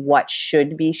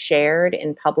should be shared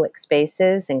in public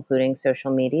spaces, including social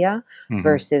media,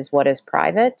 versus what is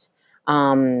private.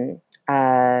 But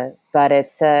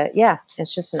it's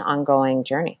just an ongoing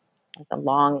journey. It's a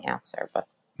long answer, but.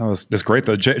 No, that's great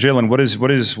though. Jalen,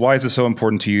 why is it so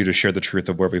important to you to share the truth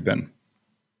of where we've been?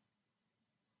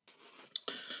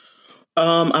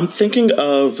 I'm thinking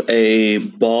of a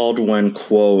Baldwin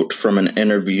quote from an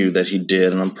interview that he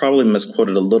did, and I'm probably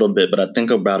misquoted a little bit, but I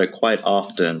think about it quite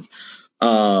often.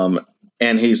 And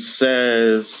he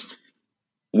says,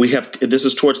 this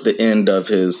is towards the end of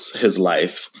his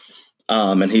life,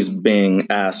 and he's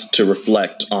being asked to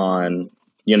reflect on,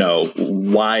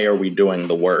 why are we doing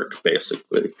the work,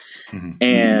 basically.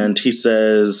 And he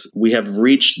says, we have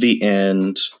reached the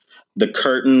end. The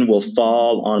curtain will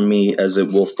fall on me as it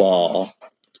will fall.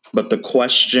 But the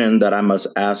question that I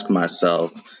must ask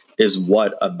myself is,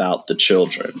 what about the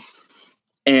children?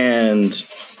 And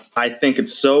I think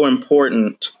it's so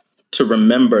important to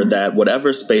remember that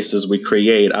whatever spaces we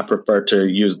create, I prefer to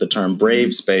use the term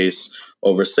brave space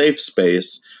over safe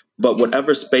space, but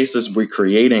whatever spaces we're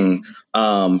creating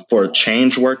for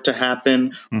change work to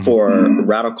happen, for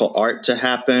radical art to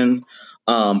happen,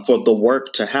 for the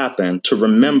work to happen, to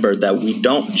remember that we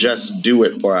don't just do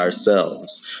it for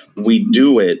ourselves. We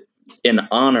do it in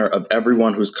honor of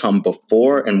everyone who's come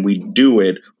before, and we do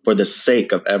it for the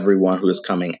sake of everyone who is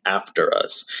coming after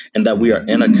us, and that we are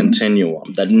in a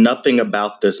continuum, that nothing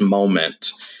about this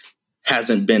moment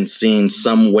hasn't been seen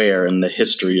somewhere in the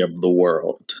history of the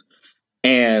world.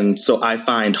 And so I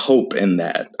find hope in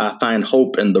that. I find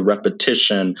hope in the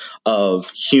repetition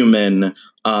of human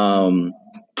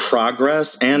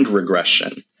progress and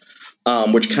regression,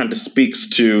 which kind of speaks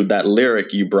to that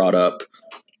lyric you brought up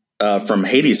from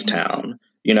Hadestown.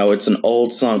 It's an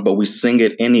old song, but we sing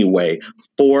it anyway.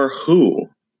 For who?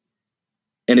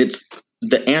 And it's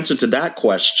the answer to that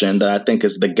question that I think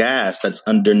is the gas that's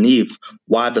underneath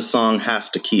why the song has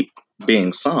to keep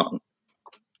being sung.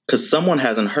 Because someone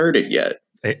hasn't heard it yet.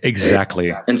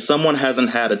 Exactly. And someone hasn't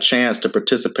had a chance to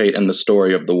participate in the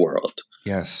story of the world.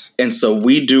 Yes. And so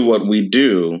we do what we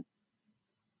do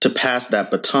to pass that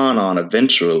baton on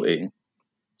eventually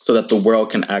so that the world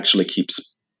can actually keep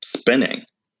spinning.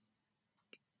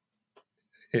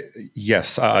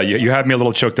 Yes. You had me a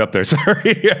little choked up there.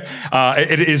 Sorry.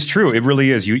 It is true. It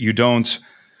really is. You don't,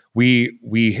 we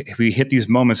hit these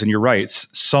moments, and you're right.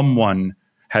 Someone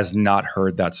has not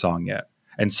heard that song yet.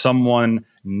 And someone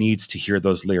needs to hear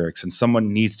those lyrics, and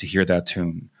someone needs to hear that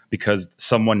tune, because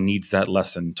someone needs that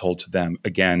lesson told to them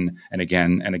again and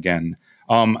again and again.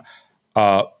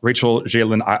 Rachel,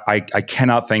 Jalen, I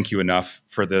cannot thank you enough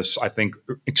for this, I think,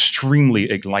 extremely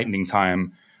enlightening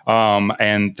time.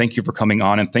 And thank you for coming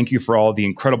on, and thank you for all the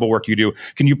incredible work you do.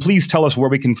 Can you please tell us where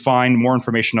we can find more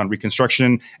information on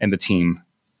Reconstruction and the team?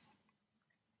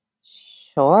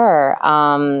 Sure.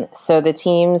 So the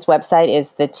team's website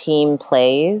is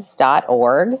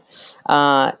theteamplays.org.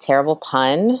 Terrible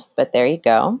pun, but there you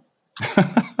go.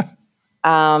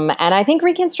 And I think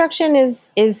Reconstruction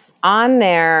is on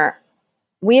there.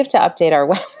 We have to update our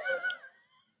website.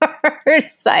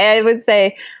 I would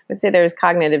say there's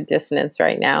cognitive dissonance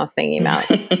right now thinking about.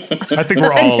 I think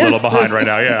we're all a little behind right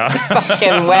now. Yeah.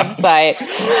 Fucking website.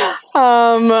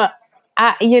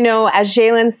 As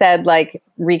Jalen said, like,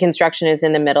 Reconstruction is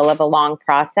in the middle of a long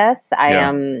process.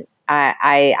 I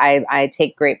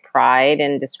take great pride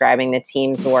in describing the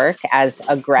team's work as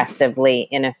aggressively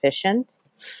inefficient.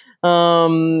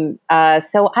 So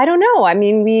I don't know. I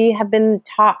mean, we have been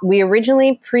taught. We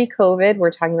originally pre-COVID,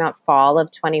 we're talking about fall of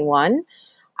 21.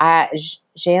 Jalen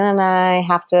and I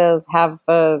have to have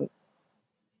real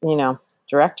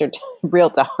director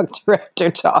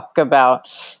talk about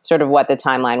sort of what the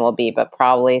timeline will be, but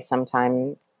probably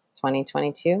sometime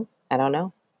 2022. I don't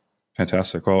know.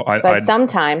 Fantastic. Well,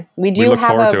 sometime we do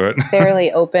have a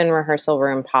fairly open rehearsal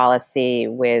room policy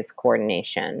with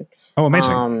coordination. Oh,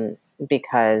 amazing.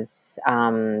 Because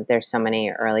there's so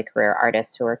many early career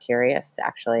artists who are curious,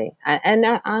 actually, and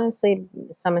honestly,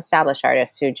 some established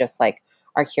artists who just like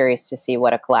are curious to see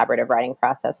what a collaborative writing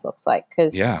process looks like.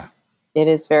 Because it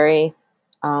is very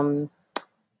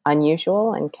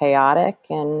unusual and chaotic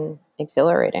and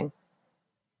exhilarating.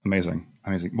 Amazing.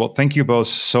 Well, thank you both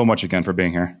so much again for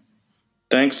being here.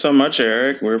 Thanks so much,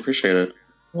 Eric. We appreciate it.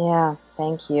 Yeah,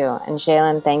 thank you. And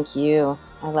Jalen, thank you.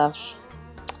 I love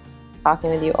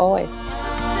talking with you always. It's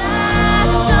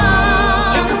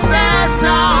a sad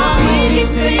song. Really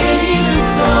singing you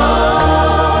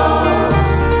song.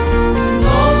 It's an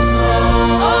old song.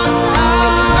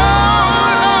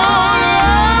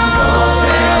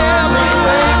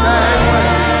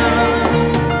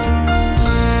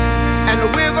 And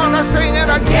we're gonna sing it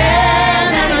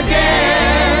again and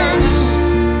again.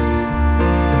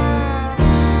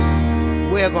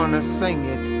 We're gonna sing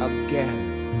it again.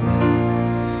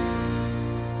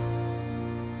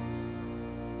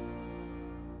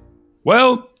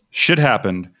 Well, shit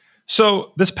happened.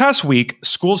 So this past week,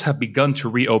 schools have begun to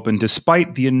reopen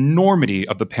despite the enormity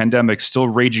of the pandemic still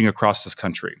raging across this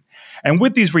country. And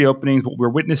with these reopenings, what we're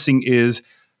witnessing is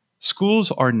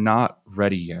schools are not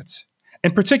ready yet.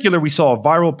 In particular, we saw a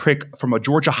viral pic from a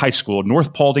Georgia high school,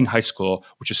 North Paulding High School,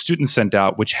 which a student sent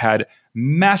out, which had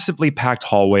massively packed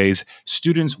hallways,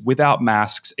 students without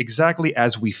masks, exactly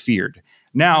as we feared.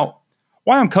 Now,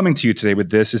 why I'm coming to you today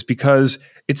with this is because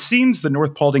it seems the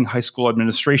North Paulding High School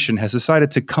administration has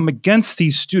decided to come against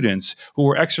these students who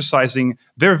are exercising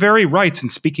their very rights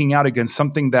and speaking out against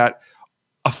something that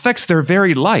affects their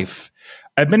very life.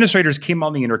 Administrators came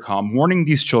on the intercom warning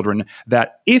these children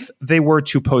that if they were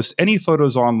to post any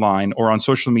photos online or on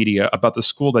social media about the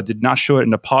school that did not show it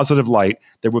in a positive light,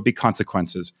 there would be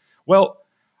consequences. Well,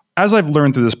 as I've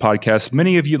learned through this podcast,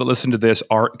 many of you that listen to this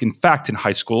are in fact in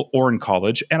high school or in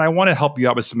college, and I want to help you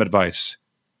out with some advice.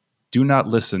 Do not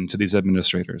listen to these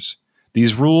administrators.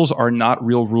 These rules are not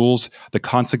real rules. The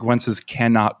consequences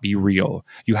cannot be real.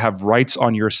 You have rights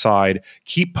on your side.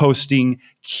 Keep posting.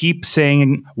 Keep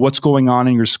saying what's going on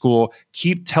in your school.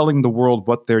 Keep telling the world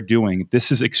what they're doing. This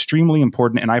is extremely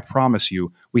important, and I promise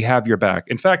you, we have your back.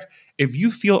 In fact, if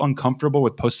you feel uncomfortable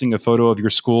with posting a photo of your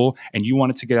school and you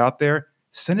want it to get out there,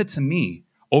 send it to me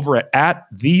over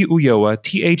at TheUlloa,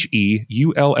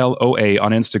 TheUlloa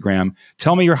on Instagram.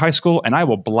 Tell me your high school, and I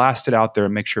will blast it out there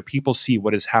and make sure people see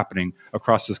what is happening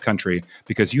across this country,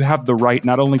 because you have the right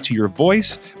not only to your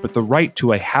voice, but the right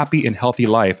to a happy and healthy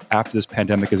life after this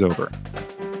pandemic is over.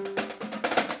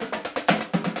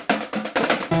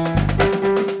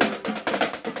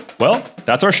 Well,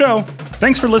 that's our show.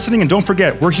 Thanks for listening, and don't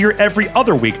forget, we're here every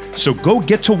other week, so go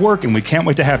get to work, and we can't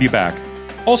wait to have you back.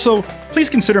 Also, please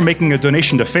consider making a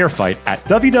donation to Fair Fight at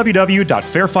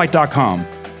www.fairfight.com.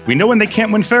 We know when they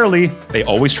can't win fairly, they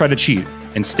always try to cheat,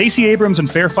 and Stacey Abrams and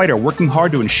Fair Fight are working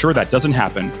hard to ensure that doesn't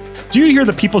happen. Do You Hear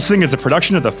the People Sing is a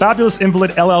production of the Fabulous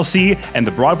Invalid LLC and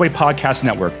the Broadway Podcast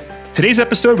Network. Today's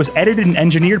episode was edited and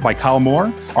engineered by Kyle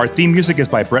Moore. Our theme music is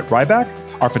by Brett Ryback.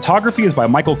 Our photography is by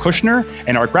Michael Kushner,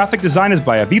 and our graphic design is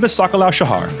by Aviva Sakalau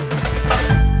Shahar.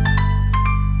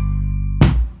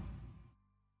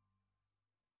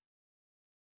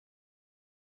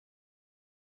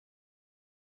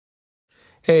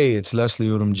 Hey, it's Leslie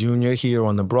Odom Jr. here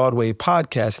on the Broadway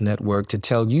Podcast Network to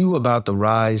tell you about the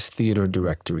Rise Theater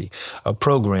Directory, a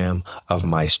program of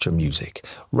Maestro Music.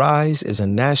 Rise is a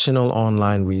national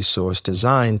online resource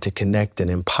designed to connect and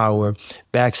empower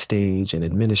backstage and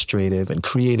administrative and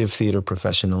creative theater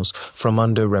professionals from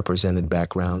underrepresented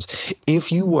backgrounds.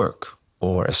 If you work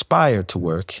or aspire to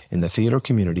work in the theater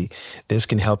community, this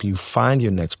can help you find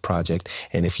your next project.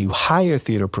 And if you hire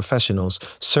theater professionals,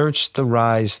 search the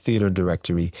Rise Theater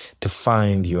Directory to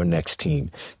find your next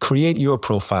team. Create your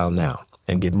profile now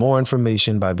and get more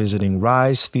information by visiting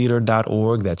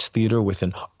risetheater.org. That's theater with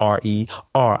an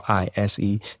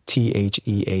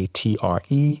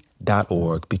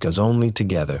RISETHEATRE.org, because only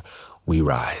together we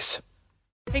rise.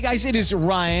 Hey guys, it is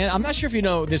Ryan. I'm not sure if you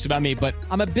know this about me, but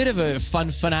I'm a bit of a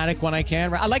fun fanatic when I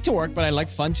can. I like to work, but I like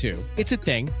fun too. It's a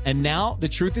thing. And now the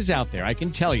truth is out there. I can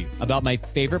tell you about my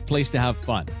favorite place to have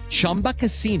fun. Chumba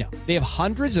Casino. They have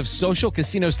hundreds of social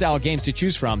casino style games to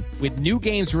choose from with new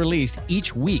games released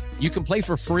each week. You can play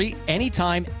for free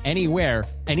anytime, anywhere.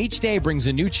 And each day brings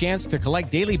a new chance to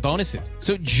collect daily bonuses.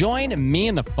 So join me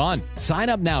in the fun. Sign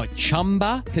up now at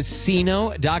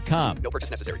ChumbaCasino.com. No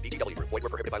purchase necessary. VGW Group. Void where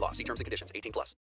prohibited by law. See terms and conditions. 18+.